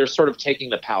 they're sort of taking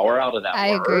the power out of that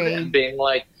word. Agree. And being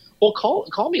like, well,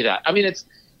 call me that. I mean, it's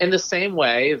in the same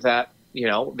way that,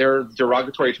 there are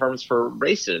derogatory terms for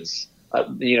races,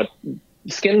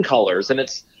 skin colors. And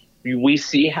we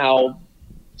see how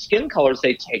skin colors,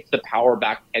 they take the power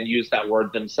back and use that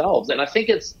word themselves. And I think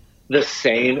it's the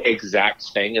same exact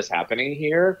thing is happening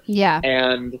here. Yeah.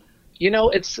 And,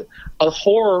 it's a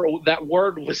whore. That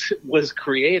word was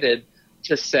created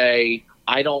to say,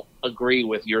 I don't agree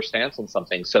with your stance on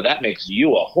something, so that makes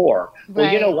you a whore. Right.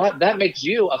 Well, you know what? That makes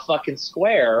you a fucking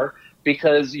square,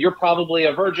 because you're probably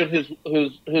a virgin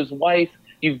whose wife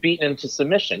you've beaten into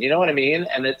submission. You know what I mean?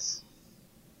 And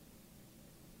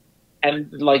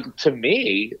like, to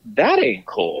me, that ain't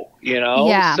cool,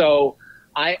 Yeah. So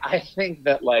I think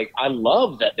that like, I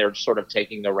love that they're sort of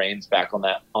taking the reins back on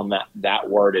that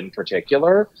word in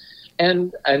particular.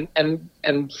 And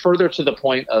further to the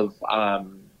point of,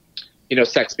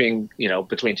 sex being,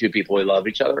 between two people who love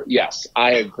each other. Yes,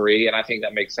 I agree. And I think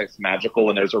that makes sex magical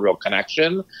when there's a real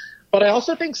connection. But I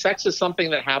also think sex is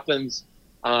something that happens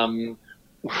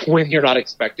when you're not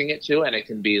expecting it to. And it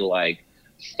can be like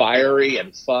fiery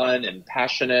and fun and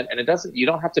passionate. And you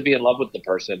don't have to be in love with the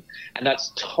person. And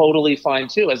that's totally fine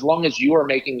too, as long as you are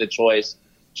making the choice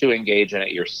to engage in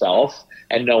it yourself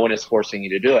and no one is forcing you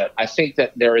to do it. I think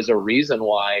that there is a reason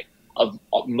why of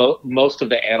most of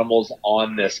the animals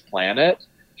on this planet,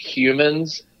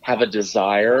 humans have a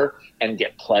desire and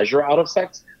get pleasure out of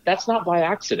sex, that's not by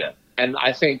accident. And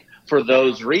I think for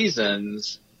those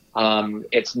reasons,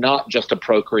 it's not just a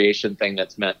procreation thing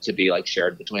that's meant to be like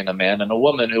shared between a man and a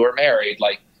woman who are married.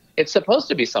 Like, it's supposed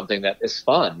to be something that is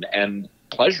fun and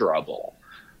pleasurable.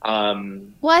 Well,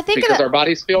 I think because our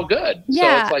bodies feel good.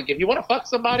 Yeah. So it's like, if you want to fuck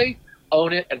somebody,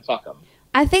 own it and fuck them.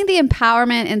 I think the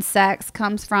empowerment in sex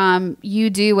comes from you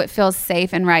do what feels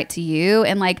safe and right to you.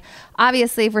 And like,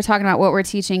 obviously, if we're talking about what we're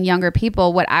teaching younger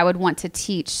people, what I would want to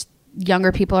teach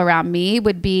younger people around me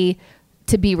would be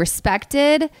to be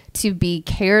respected, to be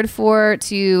cared for,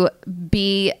 to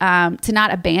be, to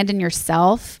not abandon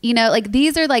yourself. You know, like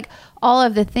these are like all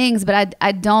of the things, but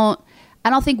I don't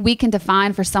think we can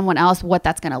define for someone else what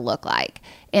that's going to look like.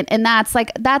 And that's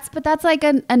like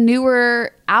a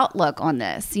newer outlook on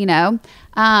this, you know?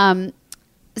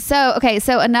 So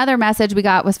another message we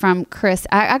got was from Chris.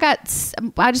 I just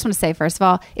want to say, first of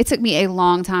all, it took me a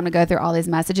long time to go through all these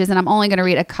messages, and I'm only going to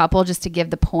read a couple just to give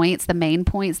the main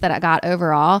points that I got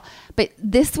overall. But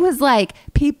this was like,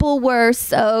 people were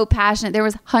so passionate. There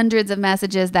was hundreds of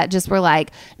messages that just were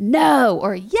like, no,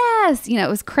 or yes, you know, it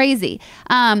was crazy.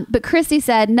 But Christy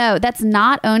said, no, that's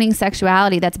not owning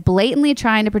sexuality. That's blatantly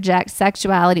trying to project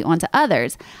sexuality onto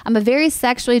others. I'm a very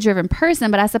sexually driven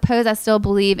person, but I suppose I still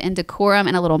believe in decorum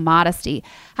and a little modesty.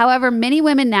 However, many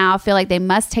women now feel like they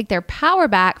must take their power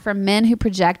back from men who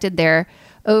projected their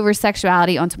over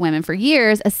sexuality onto women for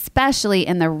years, especially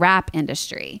in the rap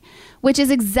industry, which is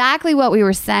exactly what we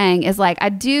were saying. Is like, I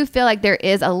do feel like there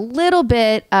is a little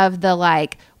bit of the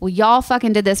like, well, y'all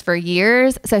fucking did this for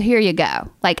years, so here you go.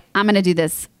 Like, I'm going to do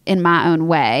this in my own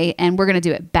way, and we're going to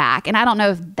do it back. And I don't know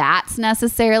if that's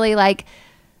necessarily like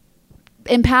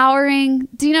empowering.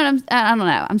 Do you know what I don't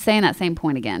know. I'm saying that same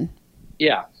point again.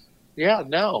 Yeah. Yeah,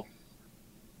 no.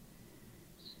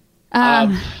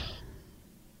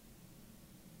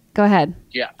 Go ahead.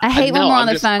 Yeah. I hate when we're on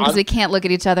the phone because we can't look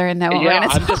at each other and know what we're going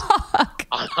to talk.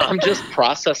 I'm just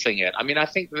processing it. I mean, I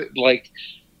think that, like,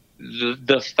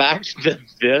 the fact that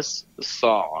this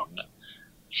song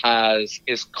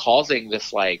is causing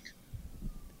this, like,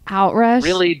 outrush,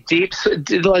 really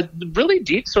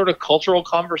deep sort of cultural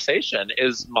conversation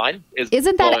isn't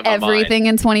that everything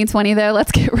in 2020 though?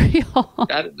 Let's get real.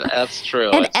 That's true.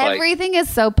 And it's everything is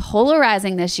so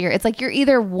polarizing this year. It's like you're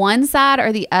either one side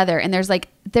or the other, and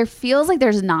there feels like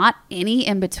there's not any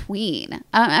in between.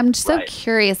 I'm so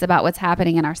curious about what's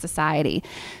happening in our society.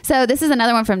 So this is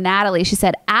another one from Natalie. She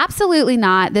said, absolutely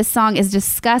not. This song is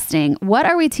disgusting. What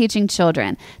are we teaching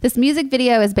children? This music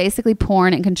video is basically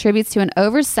porn and contributes to an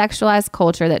over-sexualized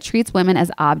culture that treats women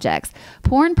as objects.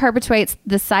 Porn perpetuates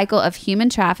the cycle of human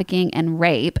trafficking and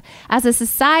rape. As a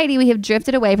society, we have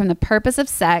drifted away from the purpose of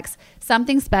sex,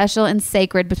 something special and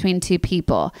sacred between two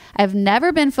people. I've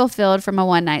never been fulfilled from a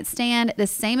one-night stand. The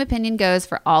same opinion goes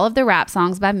for all of the rap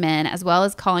songs by men, as well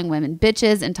as calling women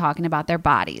bitches and talking about their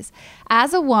bodies.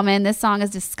 As a woman, this song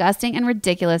is disgusting and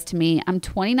ridiculous to me. I'm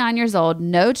 29 years old,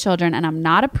 no children, and I'm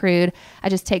not a prude. I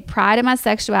just take pride in my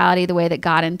sexuality the way that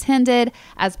God intended,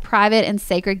 as private and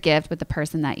sacred gift with the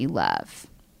person that you love.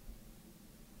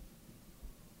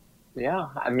 Yeah,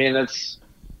 I mean, it's...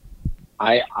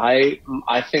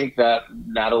 I think that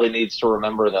Natalie needs to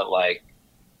remember that, like,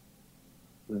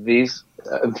 these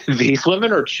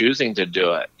women are choosing to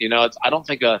do it. You know, I don't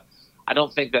think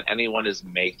that anyone is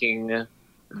making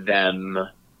them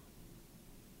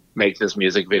make this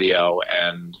music video.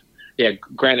 And yeah,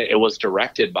 granted, it was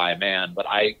directed by a man, but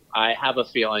I have a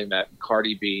feeling that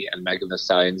Cardi B and Megan Thee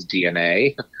Stallion's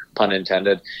DNA, pun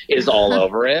intended, is all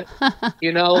over it.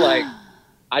 You know, like,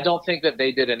 I don't think that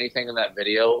they did anything in that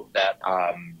video that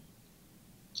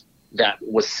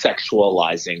was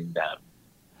sexualizing them.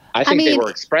 I think they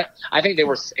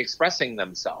were expressing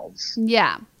themselves.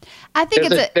 Yeah, I think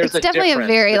it's definitely a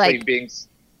very like.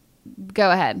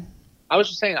 Go ahead. I was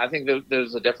just saying, I think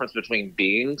there's a difference between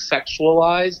being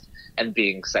sexualized and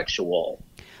being sexual.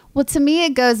 Well, to me,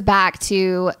 it goes back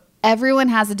to everyone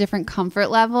has a different comfort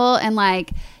level, and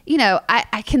like, you know,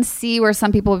 I can see where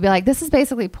some people would be like, this is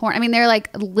basically porn. I mean, they're like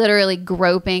literally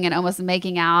groping and almost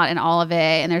making out and all of it.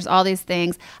 And there's all these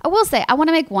things. I will say, I want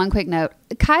to make one quick note.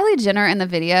 Kylie Jenner in the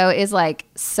video is like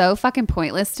so fucking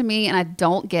pointless to me, and I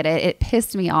don't get it. It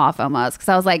pissed me off almost because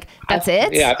I was like, that's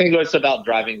it? Yeah, I think it was about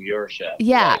driving viewership.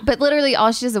 Yeah, but literally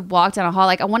all she does is walk down a hall.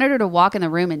 Like, I wanted her to walk in the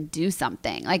room and do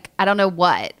something. Like, I don't know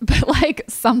what, but like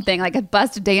something, like a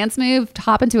bust dance move,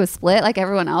 hop into a split like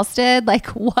everyone else did. Like,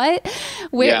 what?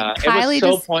 Yeah, Kylie, it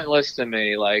was so pointless to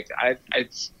me. Like,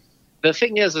 the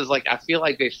thing is like, I feel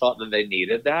like they felt that they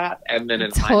needed that, and then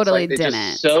in totally hindsight, they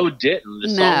didn't. just so didn't. The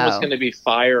song was going to be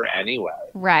fire anyway.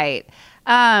 Right.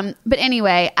 But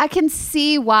anyway, I can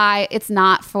see why it's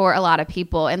not for a lot of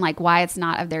people and like why it's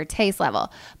not of their taste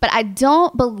level. But I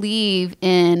don't believe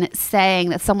in saying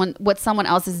that what someone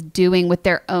else is doing with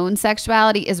their own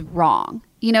sexuality is wrong.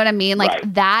 You know what I mean? Like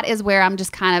Right. that is where I'm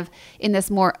just kind of in this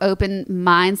more open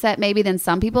mindset maybe than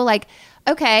some people. Like,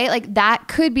 okay, like that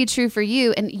could be true for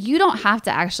you and you don't have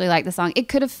to actually like the song. It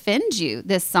could offend you,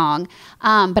 this song.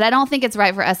 But I don't think it's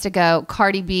right for us to go,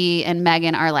 Cardi B and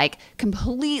Megan are like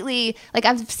completely, like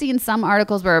I've seen some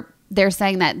articles where they're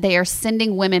saying that they are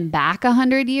sending women back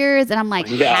 100 years. And I'm like,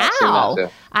 Yeah, I've seen that how? too.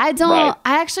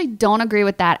 I actually don't agree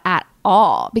with that at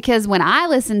all, because when I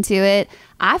listen to it,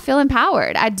 I feel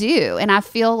empowered. I do. And I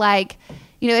feel like,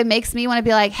 you know, it makes me want to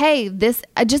be like, hey, just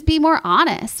be more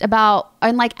honest about,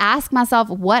 and like ask myself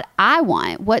what I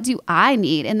want. What do I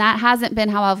need? And that hasn't been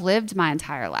how I've lived my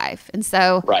entire life. And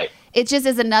so Right. it just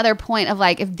is another point of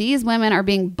like, if these women are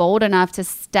being bold enough to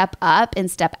step up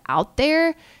and step out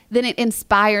there, then it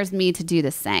inspires me to do the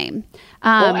same.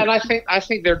 Well, and I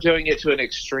think they're doing it to an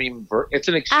extreme. It's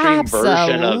an extreme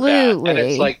version of that, and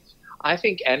it's like, I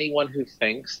think anyone who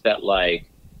thinks that like,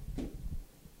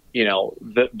 you know,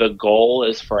 the goal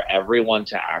is for everyone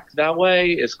to act that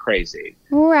way is crazy.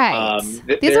 Right.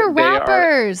 These are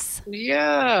rappers.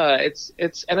 Yeah, it's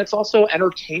also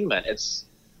entertainment.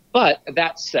 But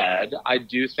that said, I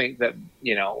do think that,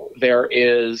 you know, there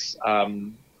is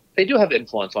they do have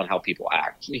influence on how people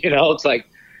act. You know, it's like,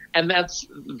 and that's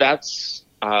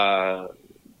where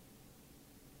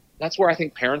I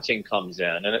think parenting comes in,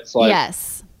 and it's like,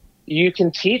 yes. You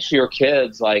can teach your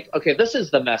kids like, okay, this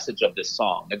is the message of this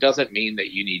song. It doesn't mean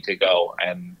that you need to go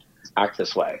and act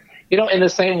this way. You know, in the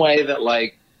same way that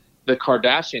like the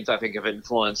Kardashians, I think, have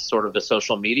influenced sort of the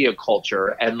social media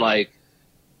culture. And like,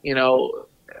 you know,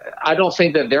 I don't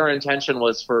think that their intention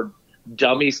was for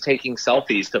dummies taking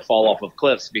selfies to fall off of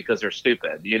cliffs because they're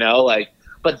stupid, you know, like,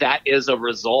 but that is a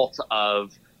result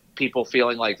of people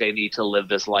feeling like they need to live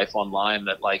this life online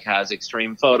that like has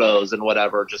extreme photos and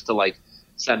whatever, just to like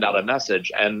send out a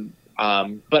message. And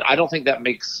but I don't think that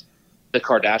makes the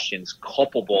Kardashians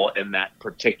culpable in that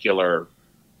particular,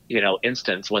 you know,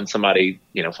 instance when somebody,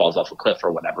 you know, falls off a cliff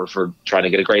or whatever for trying to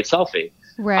get a great selfie.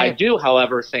 Right. I do,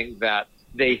 however, think that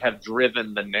they have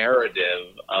driven the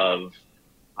narrative of,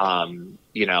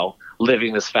 you know,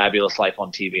 living this fabulous life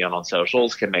on TV and on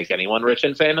socials can make anyone rich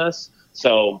and famous.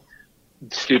 So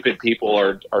stupid people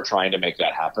are trying to make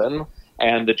that happen.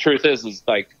 And the truth is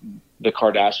like the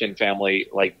Kardashian family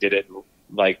like did it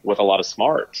like with a lot of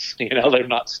smarts. You know, they're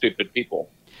not stupid people.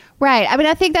 Right. I mean,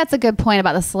 I think that's a good point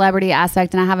about the celebrity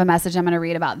aspect. And I have a message I'm going to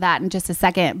read about that in just a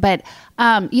second. But,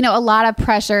 you know, a lot of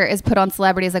pressure is put on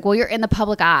celebrities like, well, you're in the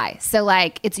public eye. So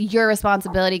like it's your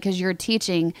responsibility because you're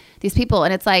teaching these people.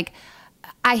 And it's like,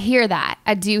 I hear that.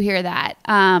 I do hear that.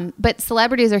 But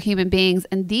celebrities are human beings.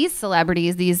 And these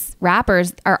celebrities, these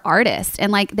rappers are artists.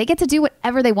 And like they get to do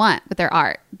whatever they want with their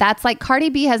art. That's like Cardi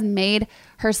B has made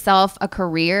herself a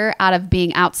career out of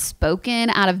being outspoken,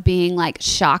 out of being like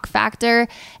shock factor.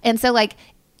 And so like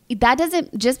that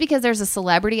doesn't, just because there's a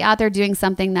celebrity out there doing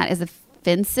something that is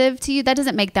offensive to you, that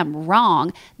doesn't make them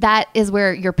wrong. That is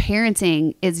where your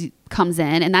parenting comes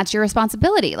in, and that's your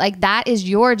responsibility. Like that is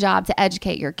your job to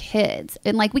educate your kids.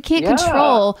 And like we can't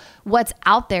control what's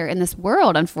out there in this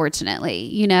world, unfortunately,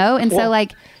 you know? And so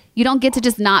like you don't get to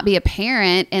just not be a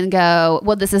parent and go,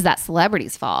 well, this is that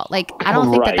celebrity's fault. Like I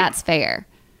don't think that that's fair.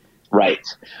 Right.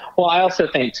 Well, I also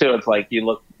think too, it's like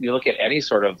you look at any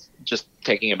sort of, just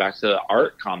taking it back to the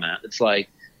art comment, it's like,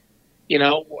 you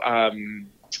know,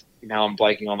 now I'm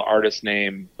blanking on the artist's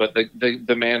name, but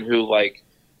the man who like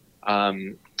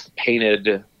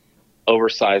painted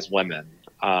oversized women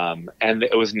and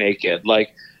it was naked.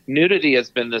 Like nudity has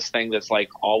been this thing that's like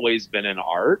always been in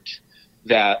art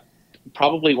that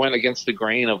probably went against the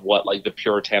grain of what like the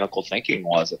puritanical thinking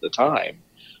was at the time.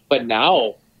 But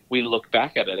now we look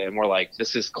back at it and we're like,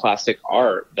 this is classic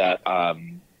art that,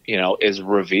 you know, is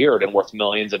revered and worth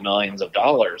millions and millions of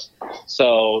dollars.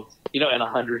 So, you know, in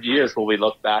 100 years, will we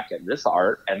look back at this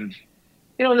art and,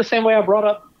 you know, in the same way I brought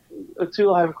up a Two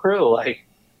Live Crew, like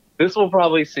this will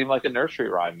probably seem like a nursery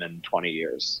rhyme in 20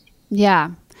 years.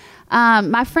 Yeah.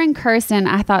 My friend Kirsten,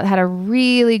 I thought had a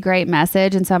really great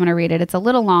message. And so I'm going to read it. It's a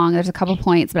little long. There's a couple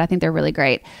points, but I think they're really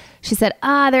great. She said,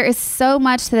 there is so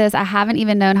much to this. I haven't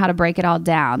even known how to break it all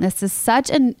down. This is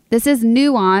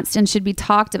nuanced and should be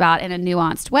talked about in a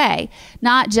nuanced way,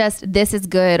 not just this is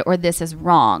good or this is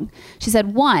wrong. She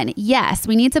said, 1, yes,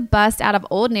 we need to bust out of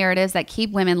old narratives that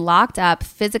keep women locked up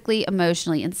physically,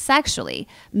 emotionally, and sexually.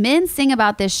 Men sing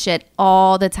about this shit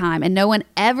all the time, and no one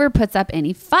ever puts up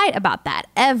any fight about that,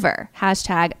 ever.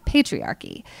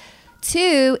 #patriarchy.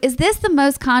 2, is this the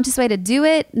most conscious way to do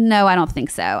it? No, I don't think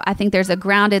so. I think there's a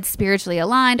grounded, spiritually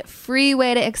aligned, free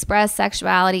way to express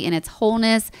sexuality in its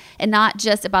wholeness and not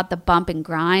just about the bump and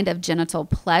grind of genital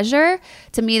pleasure.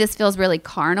 To me, this feels really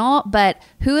carnal, but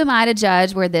who am I to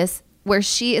judge where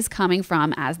she is coming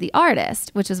from as the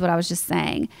artist, which is what I was just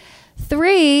saying.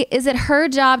 3, is it her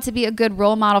job to be a good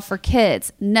role model for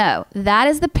kids? No, that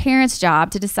is the parents' job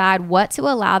to decide what to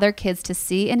allow their kids to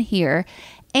see and hear.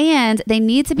 And they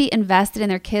need to be invested in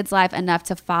their kids' life enough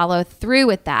to follow through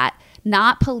with that,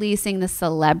 not policing the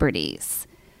celebrities.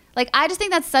 Like, I just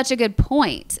think that's such a good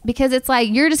point, because it's like,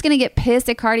 you're just going to get pissed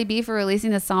at Cardi B for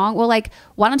releasing the song. Well, like,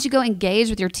 why don't you go engage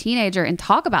with your teenager and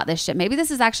talk about this shit? Maybe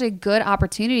this is actually a good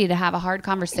opportunity to have a hard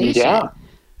conversation. Yeah.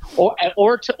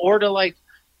 Or to like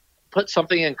put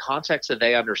something in context that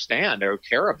they understand or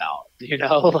care about, you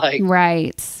know, like,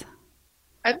 right.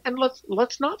 And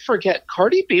let's not forget,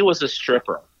 Cardi B was a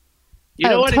stripper. You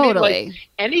know what totally. I mean? Like,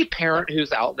 any parent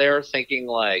who's out there thinking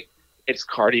like it's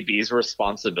Cardi B's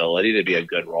responsibility to be a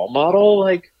good role model,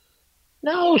 like,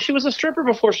 no, she was a stripper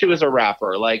before she was a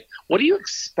rapper. Like, what do you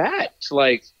expect?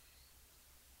 Like,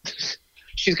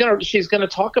 she's gonna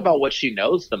talk about what she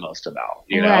knows the most about,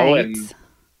 you know. Right. And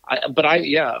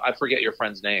I forget your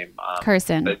friend's name.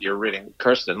 Kirsten. That you're reading,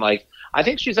 Kirsten. Like, I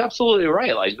think she's absolutely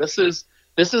right. Like, this is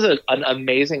an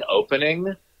amazing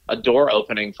opening, a door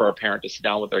opening for a parent to sit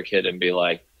down with their kid and be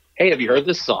like, hey, have you heard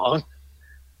this song?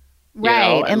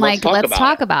 Right. You know, and like, let's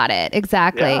talk about it.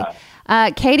 Exactly. Yeah.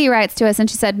 Katie writes to us and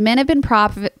she said, men have been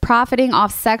profiting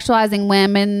off sexualizing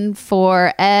women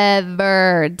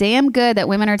forever. Damn good that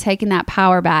women are taking that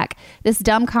power back. This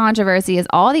dumb controversy is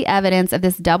all the evidence of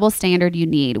this double standard you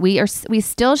need. We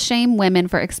still shame women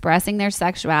for expressing their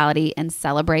sexuality and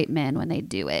celebrate men when they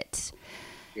do it.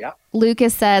 Yeah.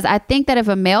 Lucas says, I think that if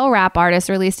a male rap artist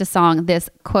released a song this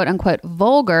quote unquote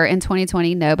vulgar in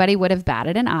 2020, nobody would have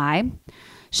batted an eye.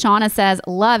 Shauna says,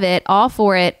 love it, all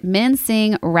for it. Men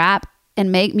sing, rap,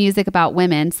 and make music about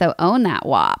women, so own that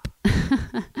WAP.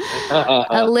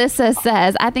 Alyssa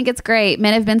says, I think it's great.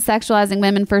 Men have been sexualizing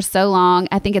women for so long.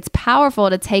 I think it's powerful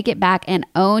to take it back and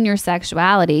own your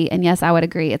sexuality. And yes, I would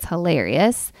agree. It's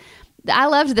hilarious. I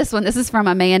loved this one. This is from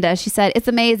Amanda. She said, it's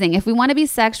amazing. If we want to be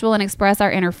sexual and express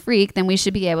our inner freak, then we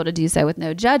should be able to do so with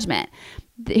no judgment.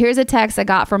 Here's a text I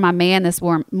got from my man this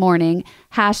morning,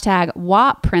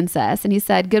 #WAP princess. And he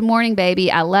said, good morning,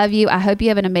 baby. I love you. I hope you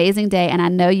have an amazing day. And I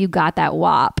know you got that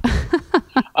WAP. So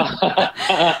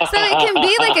it can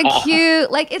be like a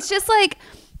cute, like, it's just like,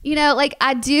 you know, like,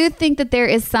 I do think that there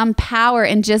is some power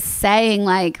in just saying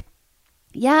like,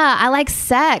 yeah, I like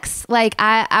sex. Like,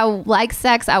 I like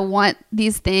sex. I want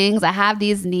these things. I have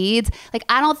these needs. Like,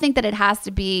 I don't think that it has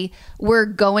to be we're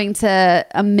going to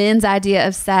a men's idea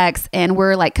of sex and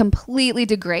we're like completely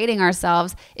degrading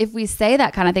ourselves if we say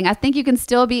that kind of thing. I think you can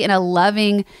still be in a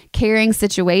loving, caring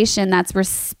situation that's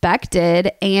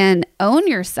respected and own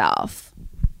yourself.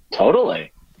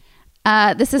 Totally.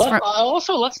 This is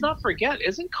also, let's not forget,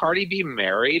 isn't Cardi B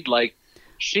married? Like,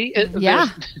 she is. Yeah.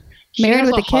 Married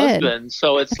with a kid. Husband,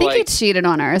 so it's I think like he cheated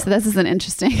on her, so this isn't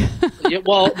interesting. Yeah,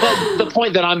 well, but the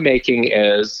point that I'm making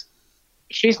is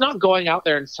she's not going out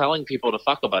there and telling people to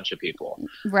fuck a bunch of people.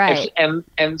 Right.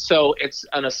 And so it's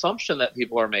an assumption that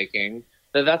people are making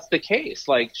that that's the case.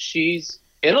 Like, she's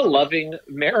in a loving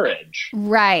marriage.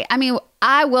 Right. I mean,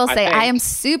 I will say I am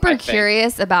super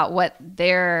curious about what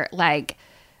they're like,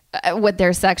 what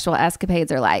their sexual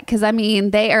escapades are like. Cause I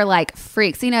mean, they are like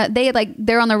freaks, you know,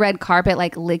 they're on the red carpet,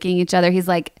 like licking each other. He's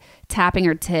like tapping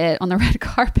her tit on the red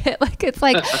carpet. Like, it's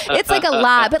like a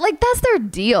lot, but like, that's their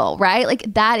deal, right?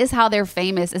 Like, that is how they're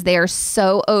famous, is they are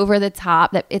so over the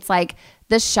top that it's like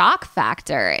the shock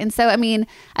factor. And so, I mean,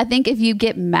 I think if you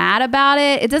get mad about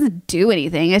it, it doesn't do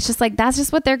anything. It's just like, that's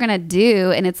just what they're going to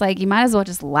do. And it's like, you might as well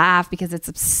just laugh because it's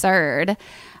absurd.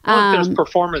 Well, there's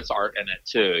performance art in it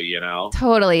too, you know?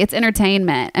 Totally. It's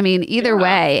entertainment. I mean, either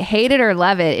way, hate it or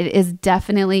love it, it is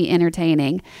definitely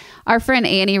entertaining. Our friend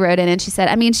Annie wrote in and she said,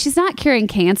 I mean, she's not curing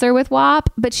cancer with WAP,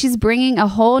 but she's bringing a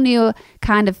whole new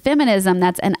kind of feminism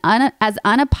that's as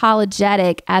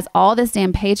unapologetic as all this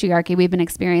damn patriarchy we've been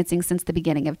experiencing since the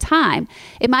beginning of time.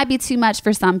 It might be too much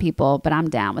for some people, but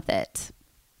I'm down with it.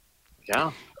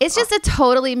 Yeah. It's just a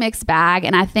totally mixed bag.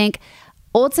 And I think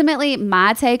ultimately,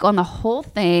 my take on the whole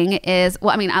thing is,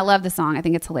 well, I mean, I love the song. I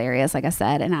think it's hilarious, like I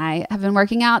said, and I have been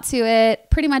working out to it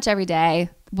pretty much every day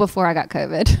before I got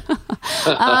COVID.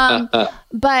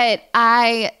 But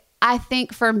I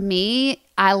think for me,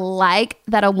 I like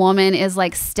that a woman is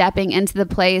like stepping into the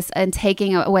place and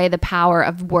taking away the power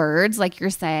of words, like you're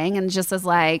saying, and just as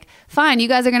like, fine, you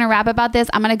guys are going to rap about this.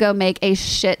 I'm going to go make a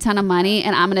shit ton of money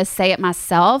and I'm going to say it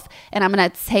myself and I'm going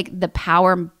to take the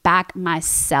power back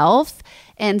myself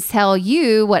and tell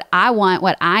you what I want,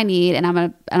 what I need, and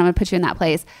I'm gonna put you in that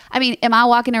place. I mean, am I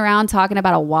walking around talking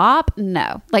about a WAP?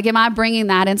 No. Like, am I bringing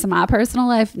that into my personal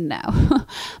life? No.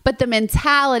 But the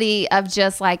mentality of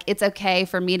just like, it's okay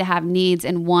for me to have needs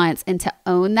and wants and to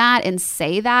own that and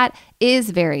say that is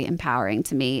very empowering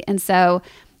to me. And so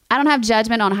I don't have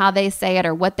judgment on how they say it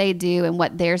or what they do and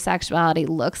what their sexuality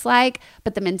looks like,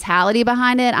 but the mentality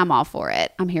behind it, I'm all for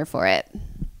it. I'm here for it.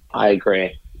 I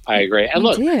agree. And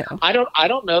look, I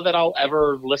don't know that I'll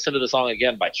ever listen to the song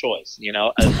again by choice, you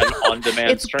know, an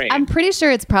on-demand stream. I'm pretty sure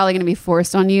it's probably going to be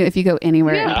forced on you if you go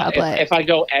anywhere in public. If I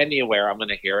go anywhere, I'm going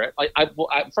to hear it. Like,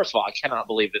 first of all, I cannot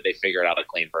believe that they figured out a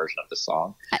clean version of the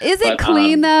song. Is it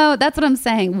clean though? That's what I'm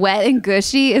saying. Wet and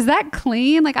gushy. Is that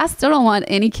clean? Like, I still don't want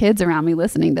any kids around me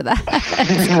listening to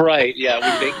that. Right. Yeah. It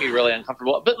would make me really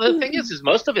uncomfortable. But the thing is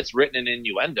most of it's written in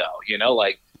innuendo, you know,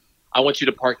 like, I want you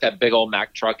to park that big old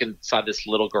Mack truck inside this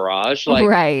little garage. Like,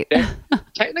 right.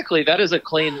 Technically, that is a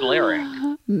clean lyric.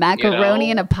 Macaroni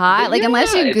in a pot. Like,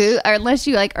 unless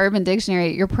you like Urban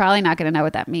Dictionary, you're probably not going to know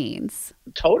what that means.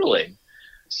 Totally.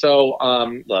 So,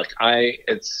 look,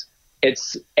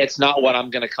 it's not what I'm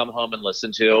going to come home and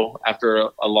listen to after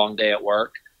a long day at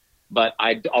work. But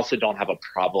I also don't have a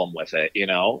problem with it, you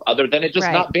know, other than it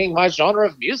just not being my genre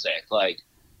of music. Like,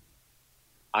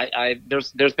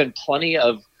 there's been plenty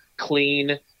of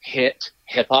clean hit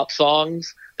hip hop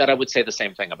songs that I would say the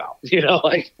same thing about, you know,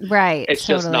 like, it's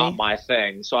just not my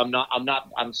thing. So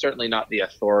I'm certainly not the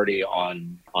authority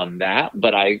on that,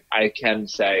 but I can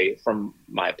say from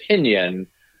my opinion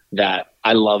that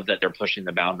I love that they're pushing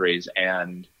the boundaries.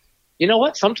 And you know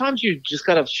what, sometimes you just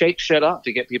got to shake shit up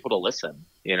to get people to listen,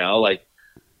 you know, like,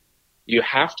 you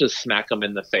have to smack them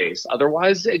in the face.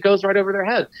 Otherwise, it goes right over their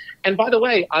head. And by the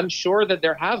way, I'm sure that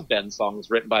there have been songs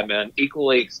written by men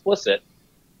equally explicit.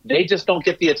 They just don't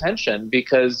get the attention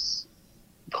because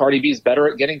Cardi B's better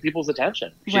at getting people's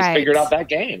attention. She's figured out that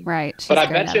game. Right. But I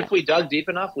bet you if we dug deep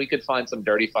enough, we could find some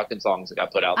dirty fucking songs that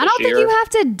got put out this year. I don't think you have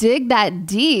to dig that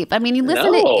deep. I mean, you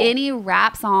listen to any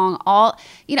rap song,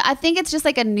 I think it's just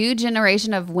like a new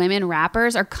generation of women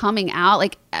rappers are coming out.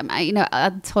 Like,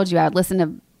 I told you I would listen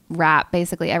to rap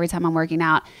basically every time I'm working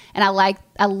out, and I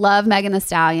love Megan Thee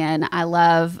Stallion. I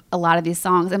love a lot of these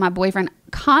songs, and my boyfriend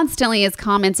constantly is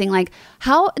commenting like,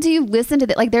 how do you listen to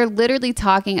that? Like, they're literally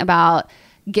talking about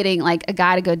getting like a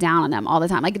guy to go down on them all the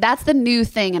time. Like, that's the new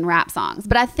thing in rap songs.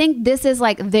 But I think this is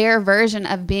like their version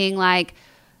of being like,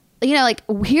 you know, like,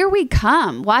 here we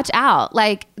come, watch out.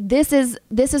 Like, this is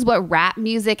what rap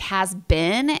music has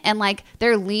been, and like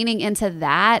they're leaning into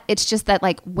that. It's just that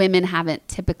like women haven't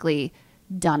typically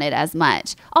done it as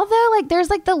much. Although, like, there's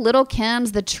like the Little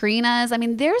Kims, the Trinas. I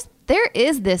mean, there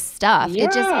is this stuff. Yeah.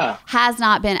 It just has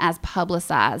not been as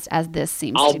publicized as this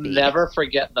seems to be. I'll never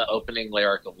forget the opening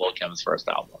lyric of Lil Kim's first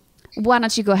album. Why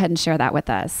don't you go ahead and share that with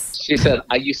us? She said,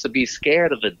 I used to be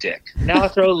scared of the dick. Now I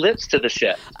throw lips to the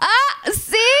shit.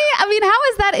 See? I mean, how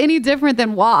is that any different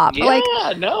than WAP? Yeah,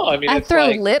 like, no. I mean, I throw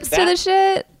like lips to the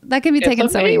shit? That can be taken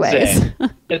so many ways.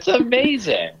 It's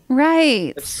amazing.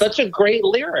 Right. It's such a great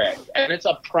lyric. And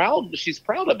she's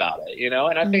proud about it, you know?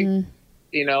 And I think,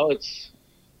 you know,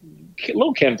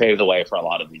 Lil Kim paved the way for a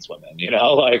lot of these women, you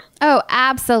know, like. Oh,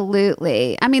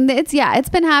 absolutely. I mean, it's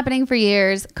been happening for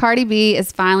years. Cardi B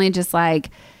is finally just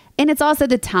like, and it's also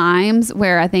the times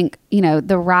where I think, you know,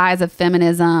 the rise of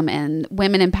feminism and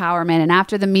women empowerment, and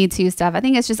after the Me Too stuff, I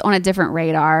think it's just on a different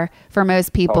radar for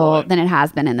most people than it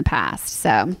has been in the past.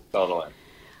 So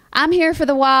I'm here for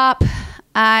the WAP.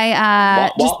 I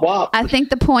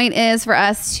think the point is for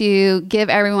us to give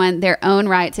everyone their own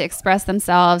right to express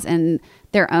themselves in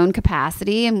their own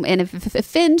capacity, and if it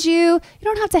offends you, you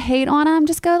don't have to hate on them.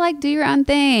 Just go like do your own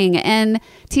thing and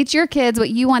teach your kids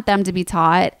what you want them to be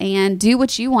taught, and do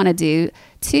what you want to do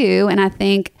too. And I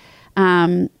think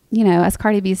you know, as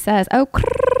Cardi B says, and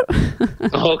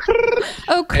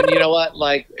you know what,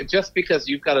 like, just because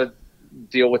you've got to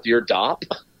deal with your DOP,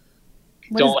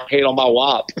 don't hate on my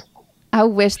WAP. I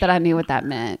wish that I knew what that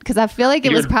meant, because I feel like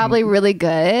it was probably really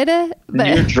good. But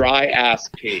your dry ass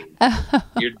pee.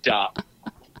 Your DOP.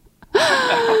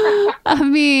 I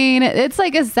mean, it's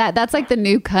like that's like the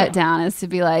new cut down, is to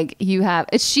be like,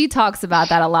 she talks about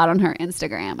that a lot on her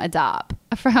Instagram, adopt.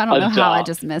 I don't know how I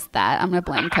just missed that. I'm going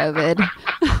to blame COVID.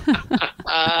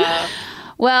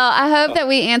 Well, I hope that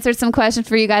we answered some questions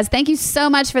for you guys. Thank you so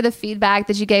much for the feedback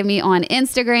that you gave me on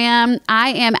Instagram. I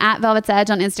am at Velvet's Edge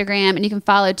on Instagram, and you can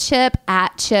follow Chip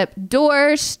at Chip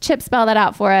Dorsch. Chip, spell that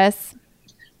out for us.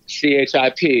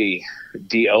 ChipDorsch.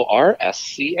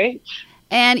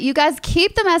 And you guys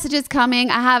keep the messages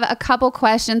coming. I have a couple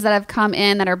questions that have come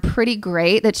in that are pretty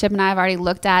great that Chip and I have already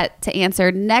looked at to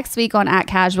answer next week on At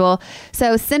Casual.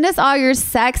 So send us all your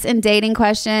sex and dating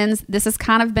questions. This has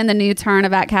kind of been the new turn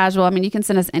of At Casual. I mean, you can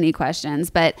send us any questions,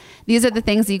 but these are the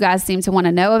things that you guys seem to want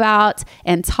to know about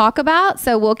and talk about.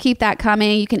 So we'll keep that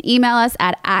coming. You can email us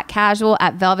at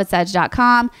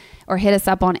casual@velvetsedge.com. or hit us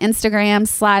up on Instagram,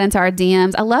 slide into our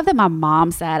DMs. I love that my mom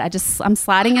said, I'm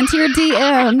sliding into your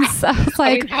DMs. I was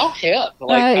like, how hip.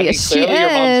 Like, she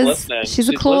is. She's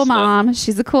a cool mom.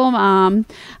 She's a cool mom.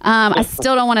 I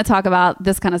still don't want to talk about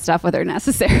this kind of stuff with her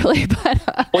necessarily,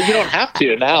 but well, you don't have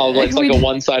to now. It's like a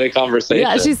one-sided conversation.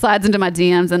 Yeah, she slides into my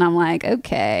DMs and I'm like,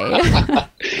 okay.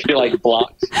 You're like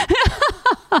blocked.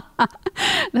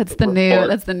 That's the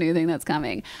new thing that's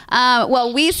coming.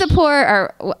 Well,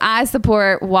 I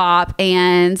support WAP,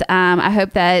 and I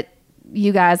hope that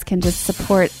you guys can just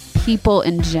support people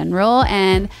in general.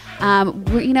 And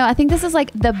I think this is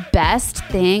like the best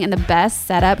thing and the best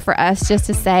setup for us just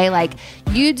to say, like,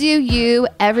 you do you.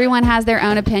 Everyone has their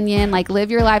own opinion. Like, live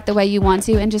your life the way you want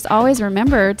to, and just always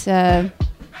remember to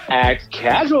act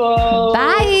casual.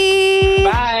 Bye.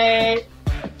 Bye.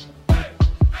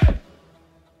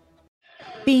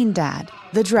 Bean Dad,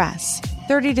 The Dress,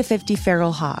 30 to 50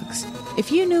 Feral Hogs.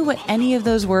 If you knew what any of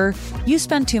those were, you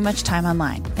spend too much time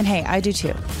online. And hey, I do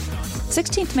too.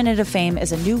 16th Minute of Fame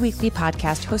is a new weekly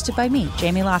podcast hosted by me,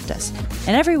 Jamie Loftus.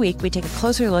 And every week we take a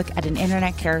closer look at an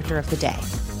internet character of the day.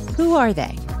 Who are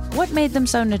they? What made them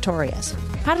so notorious?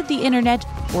 How did the internet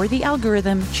or the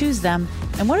algorithm choose them?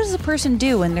 And what does a person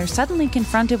do when they're suddenly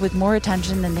confronted with more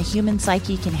attention than the human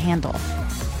psyche can handle?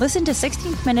 Listen to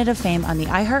 16th Minute of Fame on the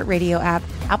iHeartRadio app,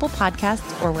 Apple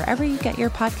Podcasts, or wherever you get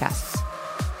your podcasts.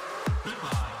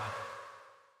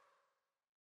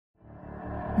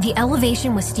 The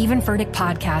Elevation with Stephen Furtick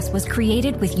podcast was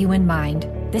created with you in mind.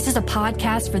 This is a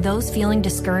podcast for those feeling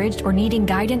discouraged or needing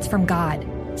guidance from God.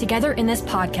 Together in this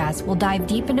podcast, we'll dive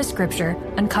deep into scripture,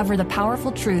 uncover the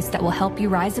powerful truths that will help you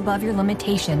rise above your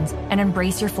limitations and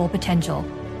embrace your full potential.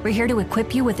 We're here to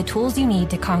equip you with the tools you need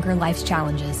to conquer life's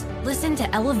challenges. Listen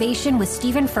to Elevation with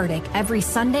Stephen Furtick every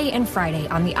Sunday and Friday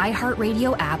on the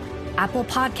iHeartRadio app, Apple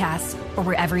Podcasts, or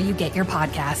wherever you get your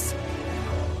podcasts.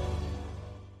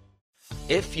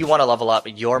 If you want to level up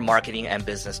your marketing and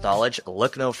business knowledge,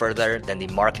 look no further than the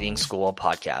Marketing School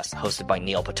podcast, hosted by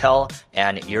Neil Patel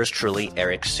and yours truly,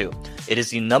 Eric Su. It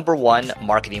is the #1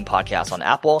 marketing podcast on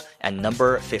Apple and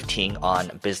number 15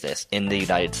 on business in the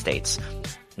United States.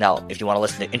 Now, if you want to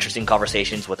listen to interesting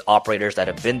conversations with operators that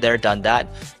have been there, done that,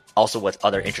 also with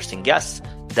other interesting guests,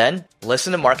 then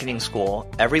listen to Marketing School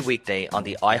every weekday on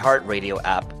the iHeartRadio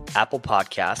app, Apple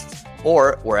Podcasts,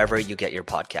 or wherever you get your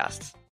podcasts.